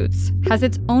their roots, has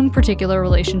its own particular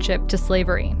relationship to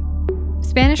slavery.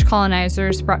 Spanish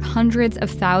colonizers brought hundreds of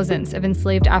thousands of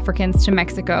enslaved Africans to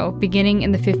Mexico beginning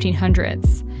in the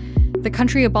 1500s. The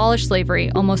country abolished slavery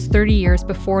almost 30 years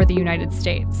before the United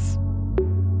States.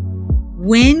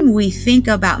 When we think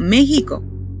about Mexico,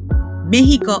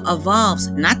 Mexico evolves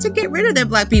not to get rid of their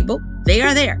Black people, they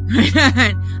are there,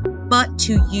 but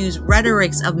to use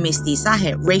rhetorics of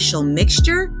mestizaje, racial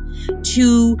mixture,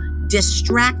 to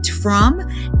distract from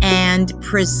and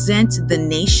present the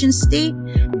nation state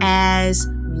as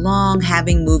long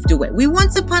having moved away. We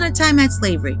once upon a time had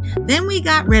slavery, then we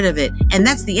got rid of it, and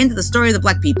that's the end of the story of the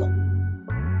Black people.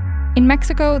 In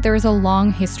Mexico, there is a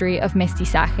long history of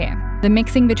mestizaje, the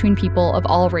mixing between people of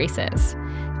all races.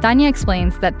 Tania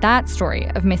explains that that story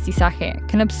of mestizaje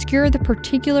can obscure the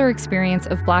particular experience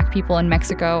of Black people in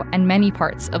Mexico and many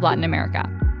parts of Latin America.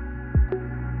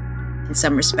 In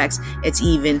some respects, it's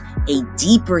even a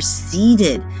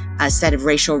deeper-seated set of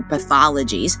racial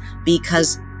pathologies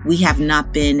because we have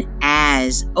not been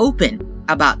as open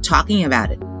about talking about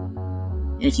it.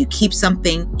 And if you keep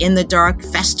something in the dark,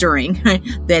 festering,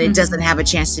 then it doesn't have a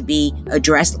chance to be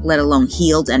addressed, let alone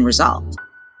healed and resolved.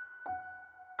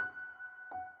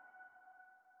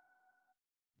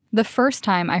 The first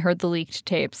time I heard the leaked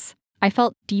tapes, I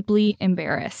felt deeply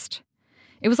embarrassed.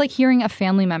 It was like hearing a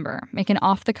family member make an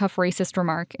off-the-cuff racist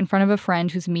remark in front of a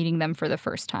friend who's meeting them for the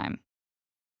first time.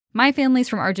 My family's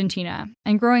from Argentina,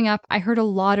 and growing up, I heard a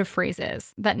lot of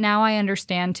phrases that now I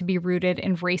understand to be rooted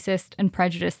in racist and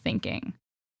prejudiced thinking.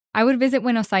 I would visit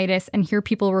Buenos Aires and hear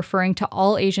people referring to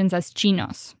all Asians as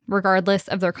chinos, regardless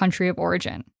of their country of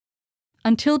origin.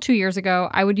 Until 2 years ago,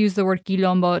 I would use the word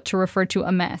quilombo to refer to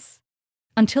a mess.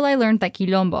 Until I learned that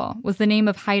quilombo was the name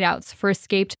of hideouts for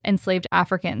escaped enslaved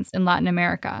Africans in Latin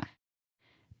America.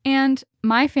 And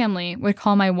my family would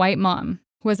call my white mom,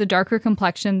 who has a darker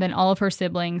complexion than all of her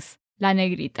siblings, la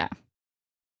negrita.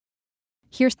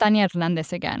 Here's Tania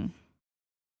Hernandez again.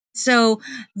 So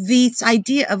this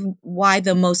idea of why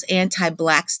the most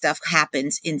anti-Black stuff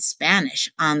happens in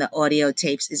Spanish on the audio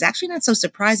tapes is actually not so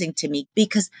surprising to me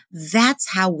because that's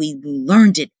how we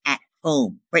learned it at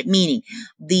home, right? Meaning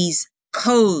these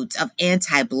codes of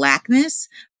anti-Blackness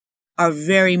are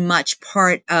very much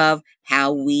part of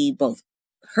how we both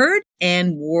heard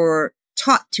and were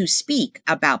taught to speak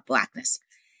about Blackness.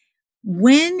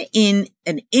 When in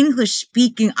an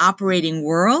English-speaking operating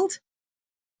world,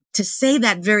 to say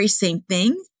that very same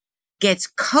thing gets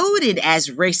coded as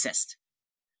racist.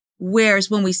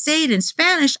 Whereas when we say it in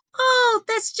Spanish, oh,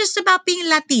 that's just about being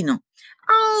Latino.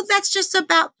 Oh, that's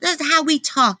how we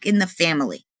talk in the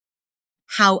family.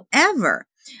 However,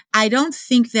 I don't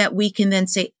think that we can then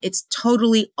say it's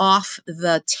totally off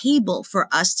the table for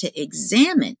us to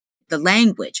examine the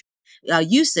language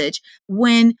usage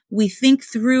when we think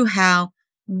through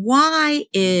why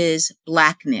is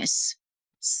Blackness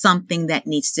something that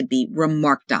needs to be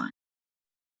remarked on.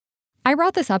 I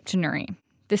brought this up to Nury,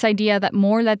 this idea that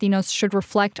more Latinos should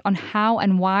reflect on how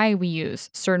and why we use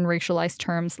certain racialized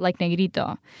terms like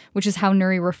negrito, which is how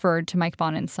Nury referred to Mike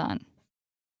Bonin's son.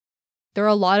 There are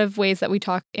a lot of ways that we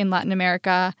talk in Latin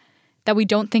America that we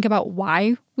don't think about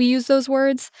why we use those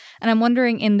words. And I'm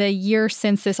wondering in the year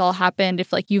since this all happened,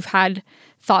 if like you've had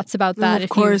thoughts about that. Of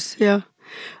course, yeah.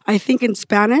 I think in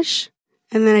Spanish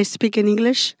and then I speak in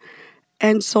English.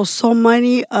 And so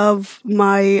many of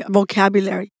my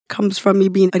vocabulary comes from me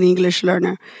being an English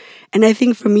learner. And I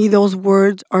think for me, those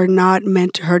words are not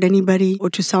meant to hurt anybody or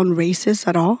to sound racist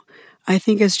at all. I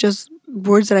think it's just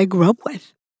words that I grew up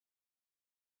with.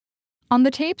 On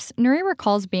the tapes, Nury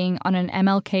recalls being on an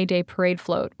MLK Day parade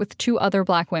float with 2 other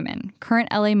Black women, current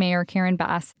LA Mayor Karen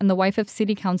Bass and the wife of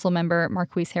City Council member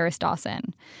Marquise Harris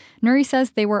Dawson. Nury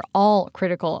says they were all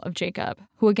critical of Jacob,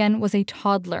 who again was a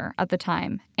toddler at the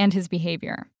time, and his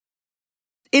behavior.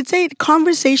 It's a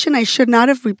conversation I should not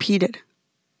have repeated.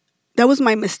 That was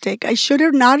my mistake. I should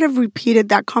have not have repeated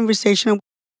that conversation.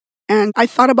 And I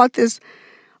thought about this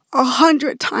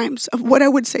 100 times of what I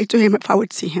would say to him if I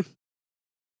would see him.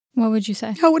 What would you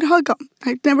say? I would hug him.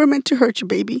 I never meant to hurt you,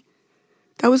 baby.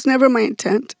 That was never my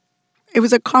intent. It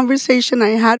was a conversation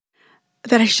I had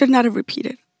that I should not have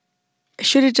repeated. I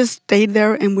should have just stayed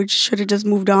there and we should have just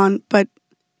moved on. But,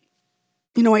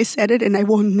 I said it and I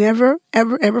will never,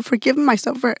 ever, ever forgive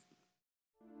myself for it.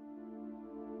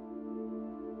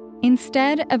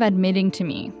 Instead of admitting to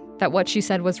me that what she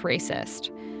said was racist,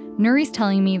 Nury's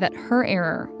telling me that her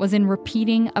error was in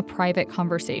repeating a private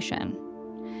conversation.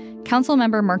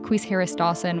 Councilmember Marquise Harris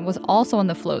Dawson was also on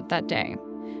the float that day.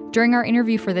 During our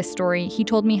interview for this story, he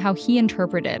told me how he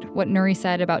interpreted what Nury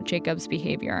said about Jacob's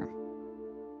behavior.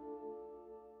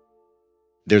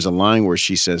 There's a line where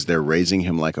she says they're raising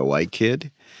him like a white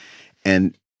kid.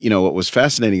 And, what was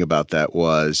fascinating about that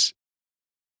was,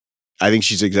 I think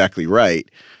she's exactly right.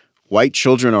 White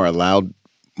children are allowed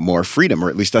more freedom, or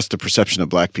at least that's the perception of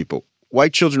Black people.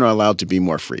 White children are allowed to be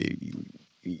more free.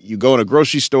 You go in a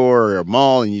grocery store or a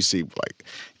mall and you see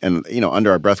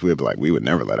under our breath, we would be like, we would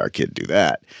never let our kid do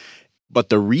that. But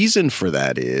the reason for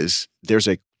that is there's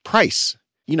a price.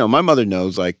 My mother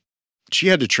knows, she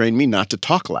had to train me not to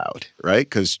talk loud, right?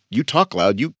 Because you talk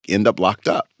loud, you end up locked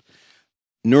up.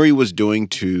 Nury was doing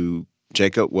to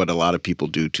Jacob what a lot of people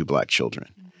do to Black children.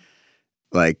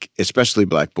 Especially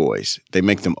Black boys. They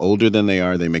make them older than they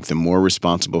are. They make them more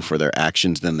responsible for their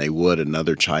actions than they would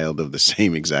another child of the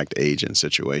same exact age and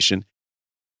situation.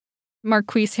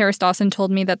 Marquise Harris Dawson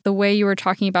told me that the way you were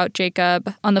talking about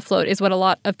Jacob on the float is what a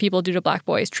lot of people do to Black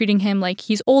boys, treating him like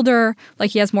he's older,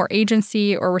 like he has more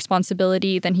agency or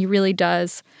responsibility than he really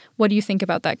does. What do you think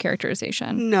about that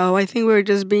characterization? No, I think we're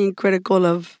just being critical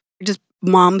of,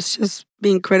 moms just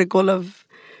being critical of,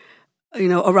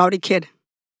 a rowdy kid.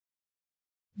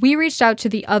 We reached out to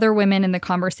the other women in the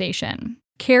conversation.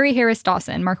 Carrie Harris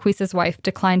Dawson, Marquise's wife,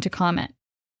 declined to comment.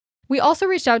 We also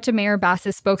reached out to Mayor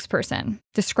Bass's spokesperson,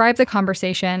 described the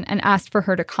conversation, and asked for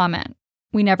her to comment.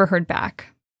 We never heard back.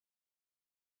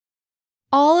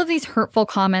 All of these hurtful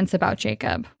comments about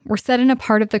Jacob were said in a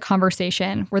part of the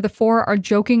conversation where the 4 are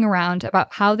joking around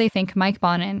about how they think Mike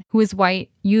Bonin, who is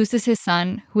white, uses his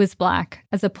son, who is Black,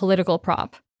 as a political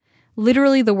prop.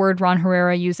 Literally the word Ron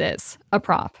Herrera uses, a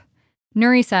prop.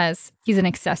 Nury says he's an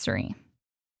accessory.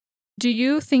 Do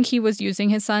you think he was using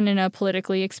his son in a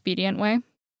politically expedient way?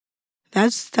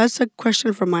 That's a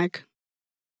question for Mike.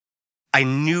 I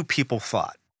knew people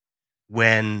thought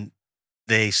when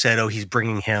they said, he's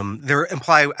bringing him, they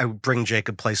imply I would bring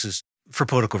Jacob places for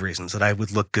political reasons, that I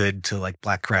would look good to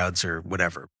Black crowds or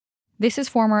whatever. This is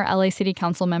former LA City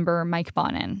Council member Mike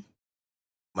Bonin.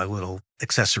 My little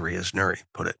accessory, as Nury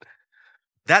put it.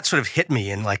 That sort of hit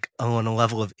me on a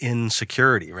level of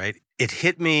insecurity, right? It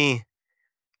hit me,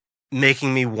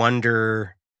 making me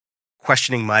wonder,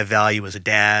 questioning my value as a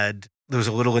dad. There was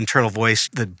a little internal voice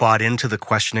that bought into the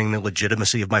questioning the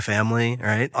legitimacy of my family,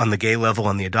 right? On the gay level,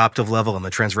 on the adoptive level, on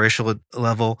the transracial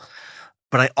level.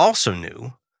 But I also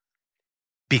knew,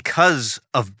 because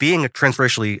of being a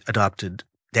transracially adopted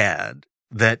dad,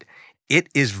 that it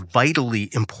is vitally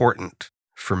important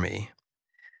for me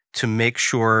to make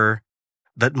sure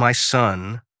that my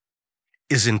son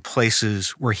is in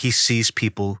places where he sees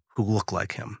people who look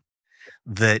like him,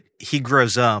 that he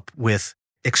grows up with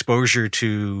exposure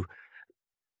to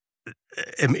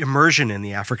immersion in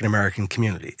the African-American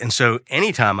community. And so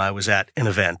anytime I was at an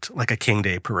event like a King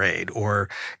Day parade or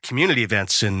community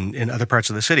events in other parts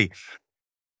of the city,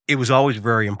 it was always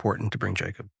very important to bring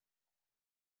Jacob.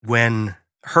 When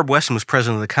Herb Weston was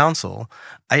president of the council,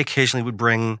 I occasionally would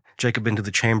bring Jacob into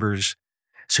the chambers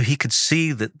so he could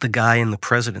see that the guy in the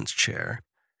president's chair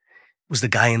was the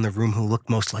guy in the room who looked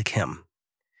most like him.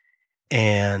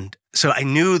 And so I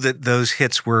knew that those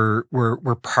hits were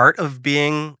part of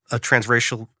being a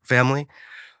transracial family,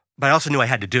 but I also knew I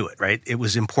had to do it, right? It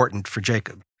was important for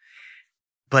Jacob.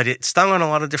 But it stung on a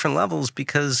lot of different levels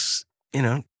because,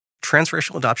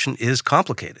 transracial adoption is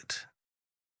complicated.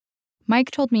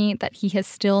 Mike told me that he has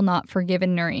still not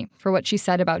forgiven Nury for what she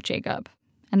said about Jacob,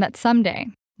 and that someday,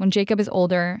 when Jacob is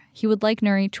older, he would like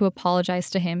Nury to apologize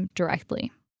to him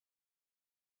directly.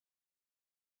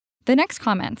 The next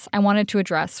comments I wanted to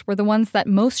address were the ones that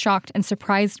most shocked and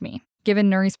surprised me, given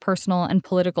Nury's personal and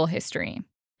political history.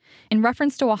 In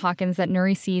reference to Oaxacans that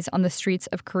Nury sees on the streets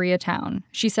of Koreatown,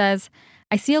 she says,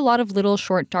 "I see a lot of little,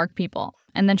 short, dark people."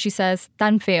 And then she says,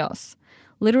 "tan feos,"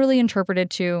 literally interpreted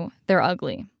to, "they're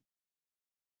ugly."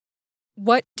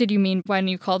 What did you mean when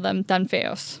you called them tan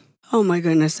feos? Oh my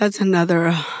goodness, that's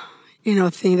another,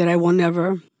 thing that I will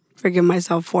never forgive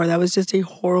myself for. That was just a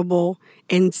horrible,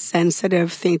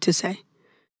 insensitive thing to say.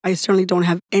 I certainly don't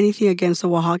have anything against the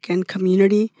Oaxacan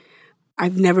community.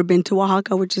 I've never been to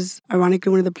Oaxaca, which is ironically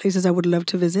one of the places I would love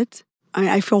to visit.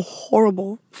 I feel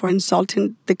horrible for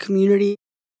insulting the community.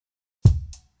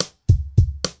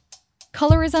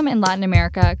 Colorism in Latin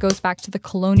America goes back to the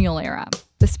colonial era.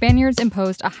 The Spaniards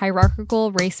imposed a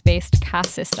hierarchical, race-based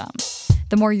caste system.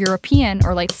 The more European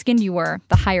or light-skinned you were,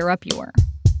 the higher up you were.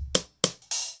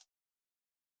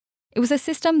 It was a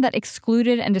system that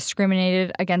excluded and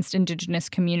discriminated against indigenous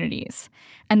communities,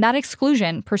 and that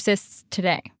exclusion persists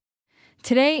today.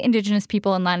 Today, indigenous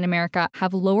people in Latin America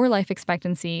have lower life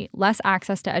expectancy, less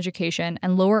access to education,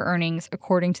 and lower earnings,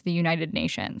 according to the United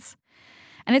Nations.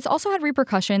 And it's also had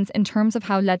repercussions in terms of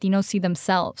how Latinos see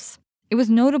themselves. It was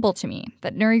notable to me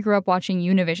that Nury grew up watching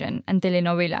Univision and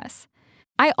telenovelas.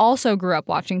 I also grew up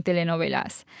watching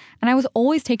telenovelas, and I was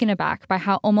always taken aback by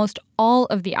how almost all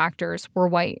of the actors were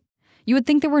white. You would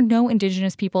think there were no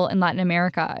indigenous people in Latin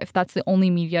America if that's the only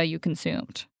media you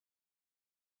consumed.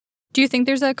 Do you think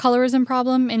there's a colorism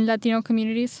problem in Latino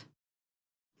communities?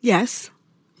 Yes.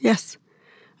 I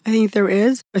think there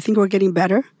is. I think we're getting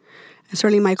better. And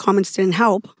certainly my comments didn't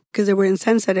help because they were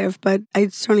insensitive, but I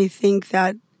certainly think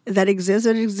that exists.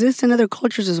 It exists in other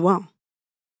cultures as well.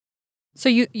 So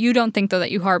you don't think, though,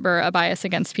 that you harbor a bias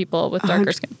against people with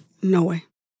darker skin? No way.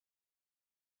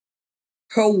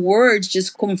 Her words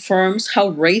just confirms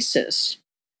how racist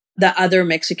the other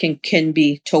Mexican can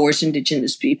be towards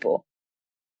indigenous people.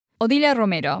 Odilia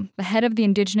Romero, the head of the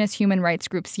indigenous human rights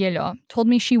group Cielo, told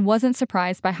me she wasn't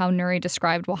surprised by how Nury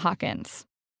described Oaxacans.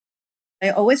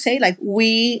 I always say,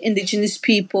 we indigenous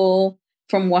people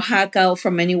from Oaxaca or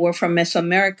from anywhere from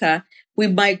Mesoamerica, we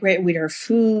migrate with our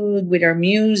food, with our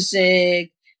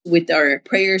music, with our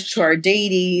prayers to our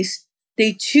deities.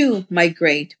 They too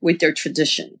migrate with their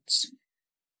traditions,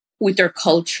 with their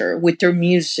culture, with their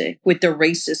music, with their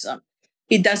racism.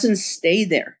 It doesn't stay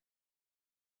there.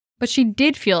 But she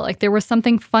did feel like there was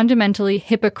something fundamentally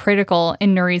hypocritical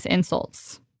in Nury's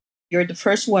insults. You're the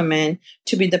first woman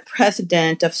to be the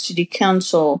president of city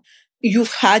council.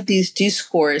 You've had this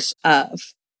discourse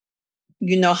of,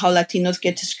 how Latinos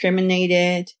get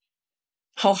discriminated,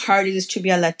 how hard it is to be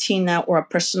a Latina or a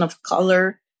person of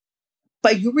color.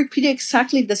 But you repeat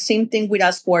exactly the same thing with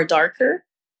us who are darker,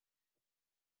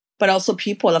 but also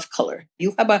people of color.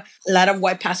 You have a lot of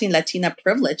white passing Latina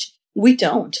privilege. We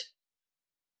don't.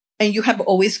 And you have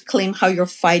always claimed how you're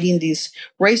fighting this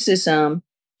racism,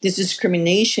 this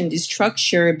discrimination, this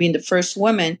structure, being the first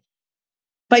woman.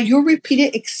 But you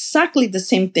repeated exactly the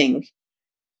same thing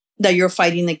that you're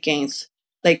fighting against.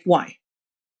 Why?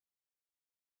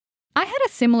 I had a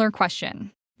similar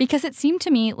question, because it seemed to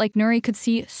me like Nury could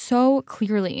see so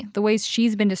clearly the ways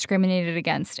she's been discriminated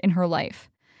against in her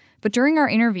life. But during our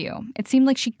interview, it seemed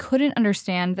like she couldn't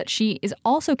understand that she is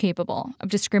also capable of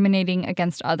discriminating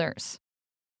against others.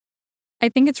 I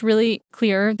think it's really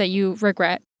clear that you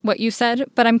regret what you said,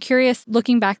 but I'm curious,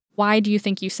 looking back, why do you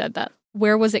think you said that?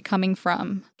 Where was it coming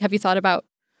from? Have you thought about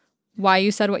why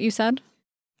you said what you said?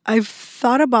 I've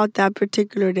thought about that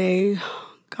particular day,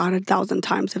 God, 1,000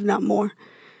 times, if not more.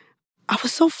 I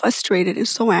was so frustrated and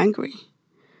so angry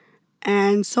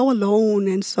and so alone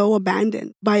and so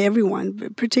abandoned by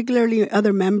everyone, particularly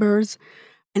other members.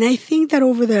 And I think that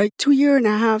over the 2.5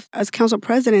 years as council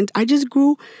president, I just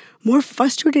grew more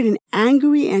frustrated and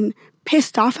angry and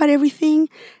pissed off at everything.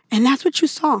 And that's what you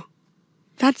saw.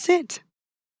 That's it.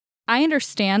 I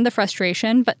understand the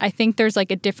frustration, but I think there's a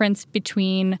difference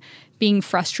between being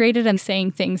frustrated and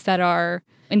saying things that are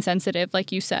insensitive,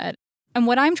 like you said. And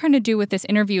what I'm trying to do with this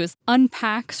interview is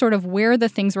unpack sort of where the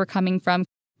things were coming from.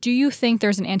 Do you think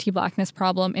there's an anti-Blackness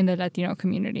problem in the Latino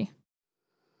community?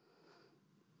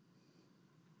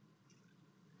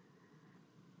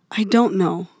 I don't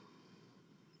know.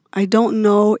 I don't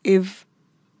know if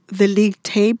the leaked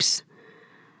tapes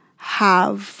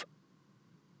have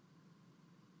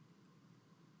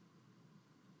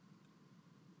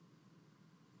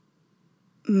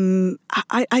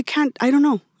I can't, I don't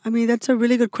know. I mean, that's a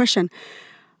really good question.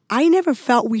 I never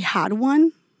felt we had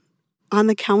one on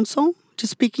the council.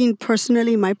 Just speaking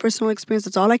personally, my personal experience,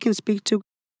 that's all I can speak to.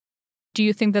 Do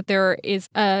you think that there is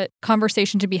a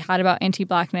conversation to be had about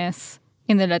anti-Blackness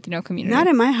in the Latino community? Not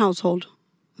in my household.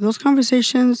 Those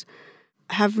conversations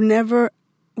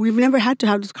we've never had to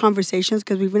have those conversations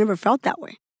because we've never felt that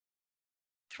way.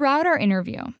 Throughout our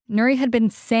interview, Nury had been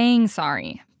saying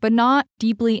sorry, but not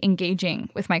deeply engaging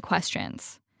with my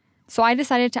questions. So I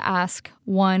decided to ask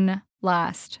one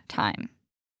last time.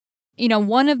 You know,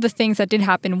 one of the things that did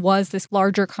happen was this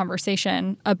larger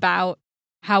conversation about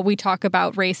how we talk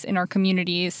about race in our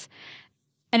communities.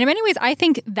 And in many ways, I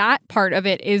think that part of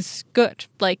it is good,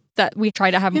 like that we try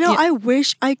to have... I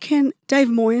wish I can dive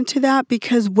more into that,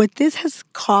 because what this has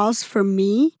caused for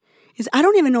me is I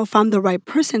don't even know if I'm the right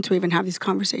person to even have these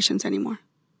conversations anymore.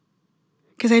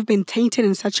 Because I've been tainted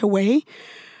in such a way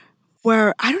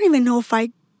where I don't even know if I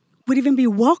would even be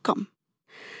welcome.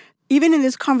 Even in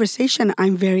this conversation,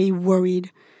 I'm very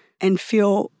worried and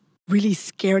feel really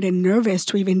scared and nervous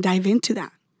to even dive into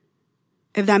that.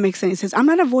 If that makes any sense. I'm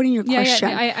not avoiding your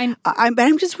question. But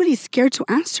I'm just really scared to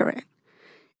answer it.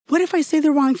 What if I say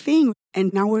the wrong thing?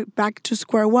 And now we're back to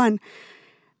square one.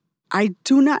 I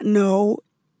do not know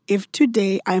if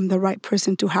today I am the right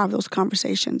person to have those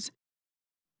conversations.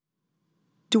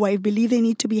 Do I believe they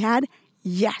need to be had?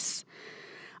 Yes.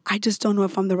 I just don't know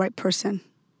if I'm the right person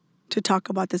to talk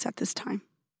about this at this time.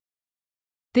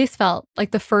 This felt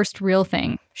like the first real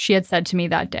thing she had said to me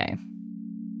that day.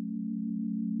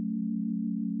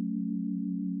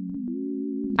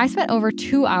 I spent over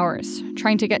 2 hours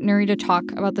trying to get Nury to talk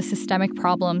about the systemic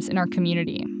problems in our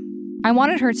community. I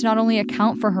wanted her to not only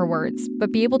account for her words,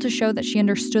 but be able to show that she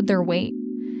understood their weight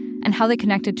and how they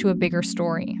connected to a bigger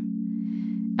story.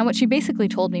 And what she basically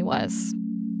told me was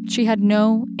she had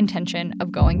no intention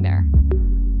of going there.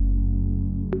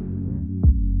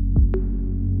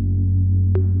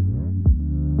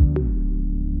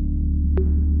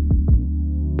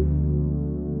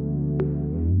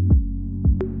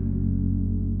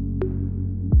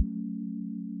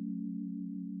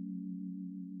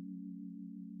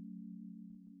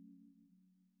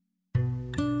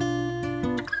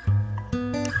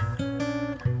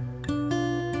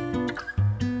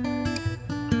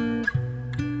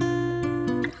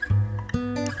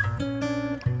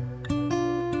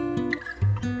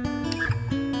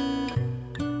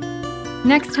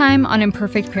 Next time on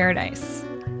Imperfect Paradise.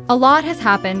 A lot has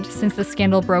happened since the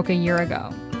scandal broke a year ago.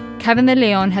 Kevin De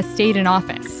Leon has stayed in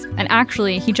office, and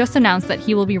actually, he just announced that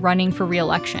he will be running for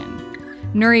re-election.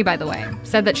 Nury, by the way,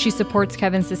 said that she supports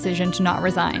Kevin's decision to not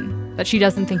resign, that she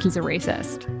doesn't think he's a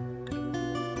racist.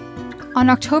 On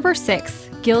October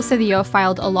 6th, Gil Cedillo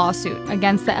filed a lawsuit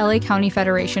against the LA County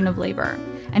Federation of Labor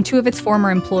and 2 of its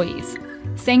former employees,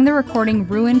 saying the recording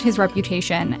ruined his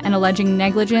reputation and alleging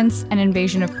negligence and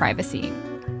invasion of privacy.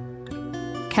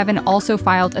 Kevin also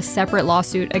filed a separate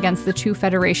lawsuit against the 2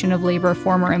 Federation of Labor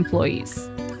former employees.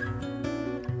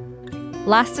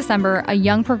 Last December, a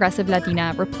young progressive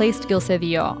Latina replaced Gil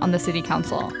Cedillo on the city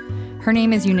council. Her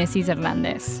name is Ulises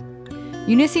Hernandez.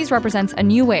 Ulises represents a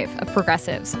new wave of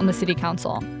progressives on the city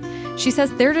council. She says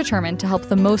they're determined to help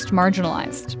the most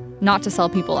marginalized, not to sell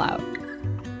people out.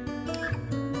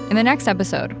 In the next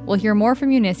episode, we'll hear more from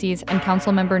Ulises and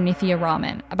Councilmember Nithya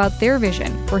Raman about their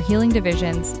vision for healing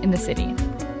divisions in the city.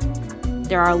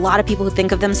 There are a lot of people who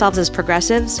think of themselves as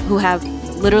progressives who have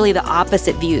literally the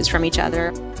opposite views from each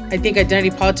other. I think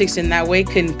identity politics in that way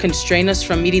can constrain us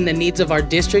from meeting the needs of our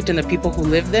district and the people who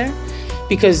live there.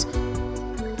 Because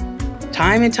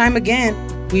time and time again,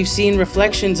 we've seen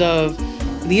reflections of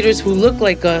leaders who look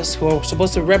like us, who are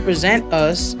supposed to represent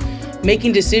us,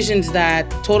 making decisions that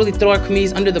totally throw our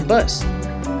communities under the bus.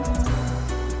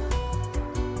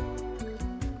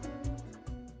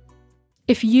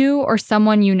 If you or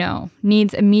someone you know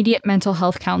needs immediate mental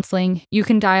health counseling, you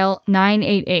can dial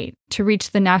 988 to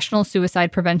reach the National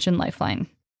Suicide Prevention Lifeline.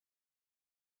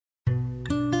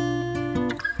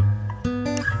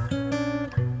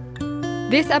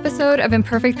 This episode of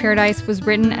Imperfect Paradise was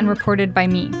written and reported by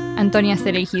me, Antonia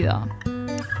Cereijido.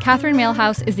 Catherine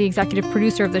Mailhouse is the executive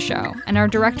producer of the show, and our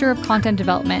director of content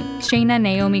development, Shayna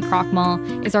Naomi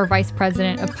Krochmal, is our vice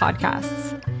president of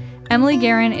podcasts. Emily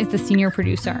Guerin is the senior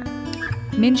producer.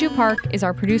 Minju Park is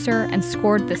our producer and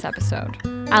scored this episode.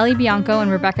 Ali Bianco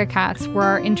and Rebecca Katz were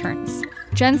our interns.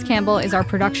 Jens Campbell is our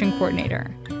production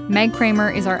coordinator. Meg Kramer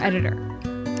is our editor.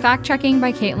 Fact-checking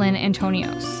by Caitlin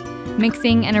Antonios.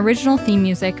 Mixing and original theme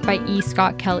music by E.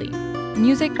 Scott Kelly.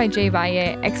 Music by Jay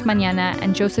Valle, Ex Mañana,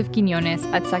 and Joseph Quiñones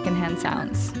at Secondhand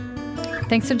Sounds.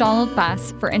 Thanks to Donald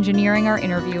Bass for engineering our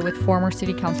interview with former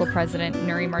City Council President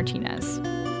Nury Martinez.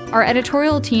 Our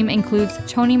editorial team includes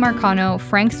Tony Marcano,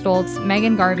 Frank Stoltz,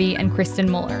 Megan Garvey, and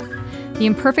Kristen Muller. The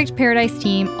Imperfect Paradise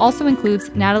team also includes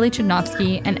Natalie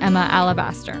Chudnovsky and Emma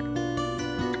Alabaster.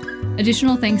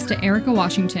 Additional thanks to Erica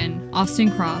Washington,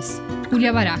 Austin Cross,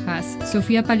 Julia Barajas,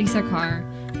 Sofia Paliza-Carr,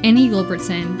 Annie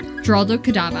Gilbertson, Geraldo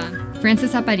Cadava,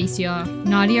 Francis Aparicio,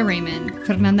 Nadia Raymond,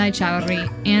 Fernanda Echavarri,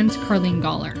 and Carlene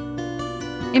Galler.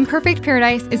 Imperfect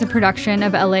Paradise is a production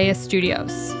of LAist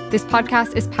Studios. This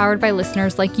podcast is powered by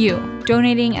listeners like you,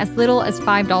 donating as little as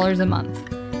 $5 a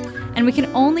month. And we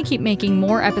can only keep making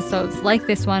more episodes like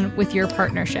this one with your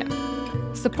partnership.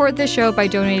 Support this show by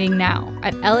donating now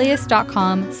at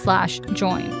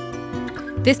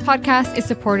LAist.com/join. This podcast is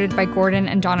supported by Gordon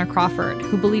and Donna Crawford,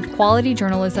 who believe quality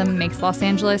journalism makes Los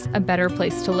Angeles a better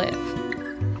place to live.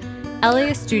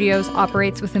 LAist Studios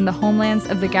operates within the homelands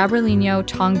of the Gabrielino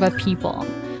Tongva people.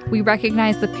 We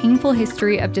recognize the painful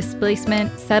history of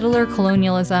displacement, settler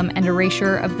colonialism, and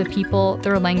erasure of the people,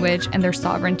 their language, and their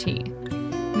sovereignty.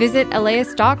 Visit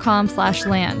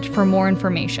LAist.com/land for more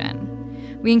information.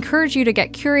 We encourage you to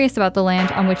get curious about the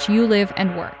land on which you live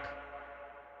and work.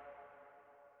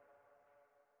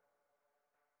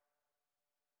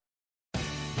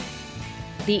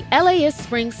 The LAist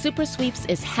Spring Super Sweeps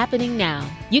is happening now.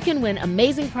 You can win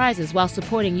amazing prizes while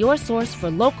supporting your source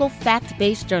for local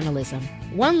fact-based journalism.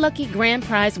 One lucky grand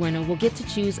prize winner will get to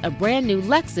choose a brand new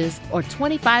Lexus or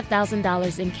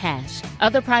 $25,000 in cash.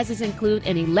 Other prizes include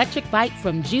an electric bike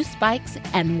from Juice Bikes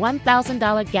and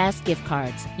 $1,000 gas gift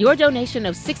cards. Your donation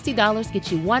of $60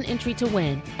 gets you one entry to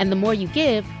win, and the more you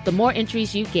give, the more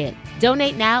entries you get.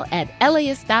 Donate now at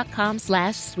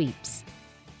LAist.com/sweeps.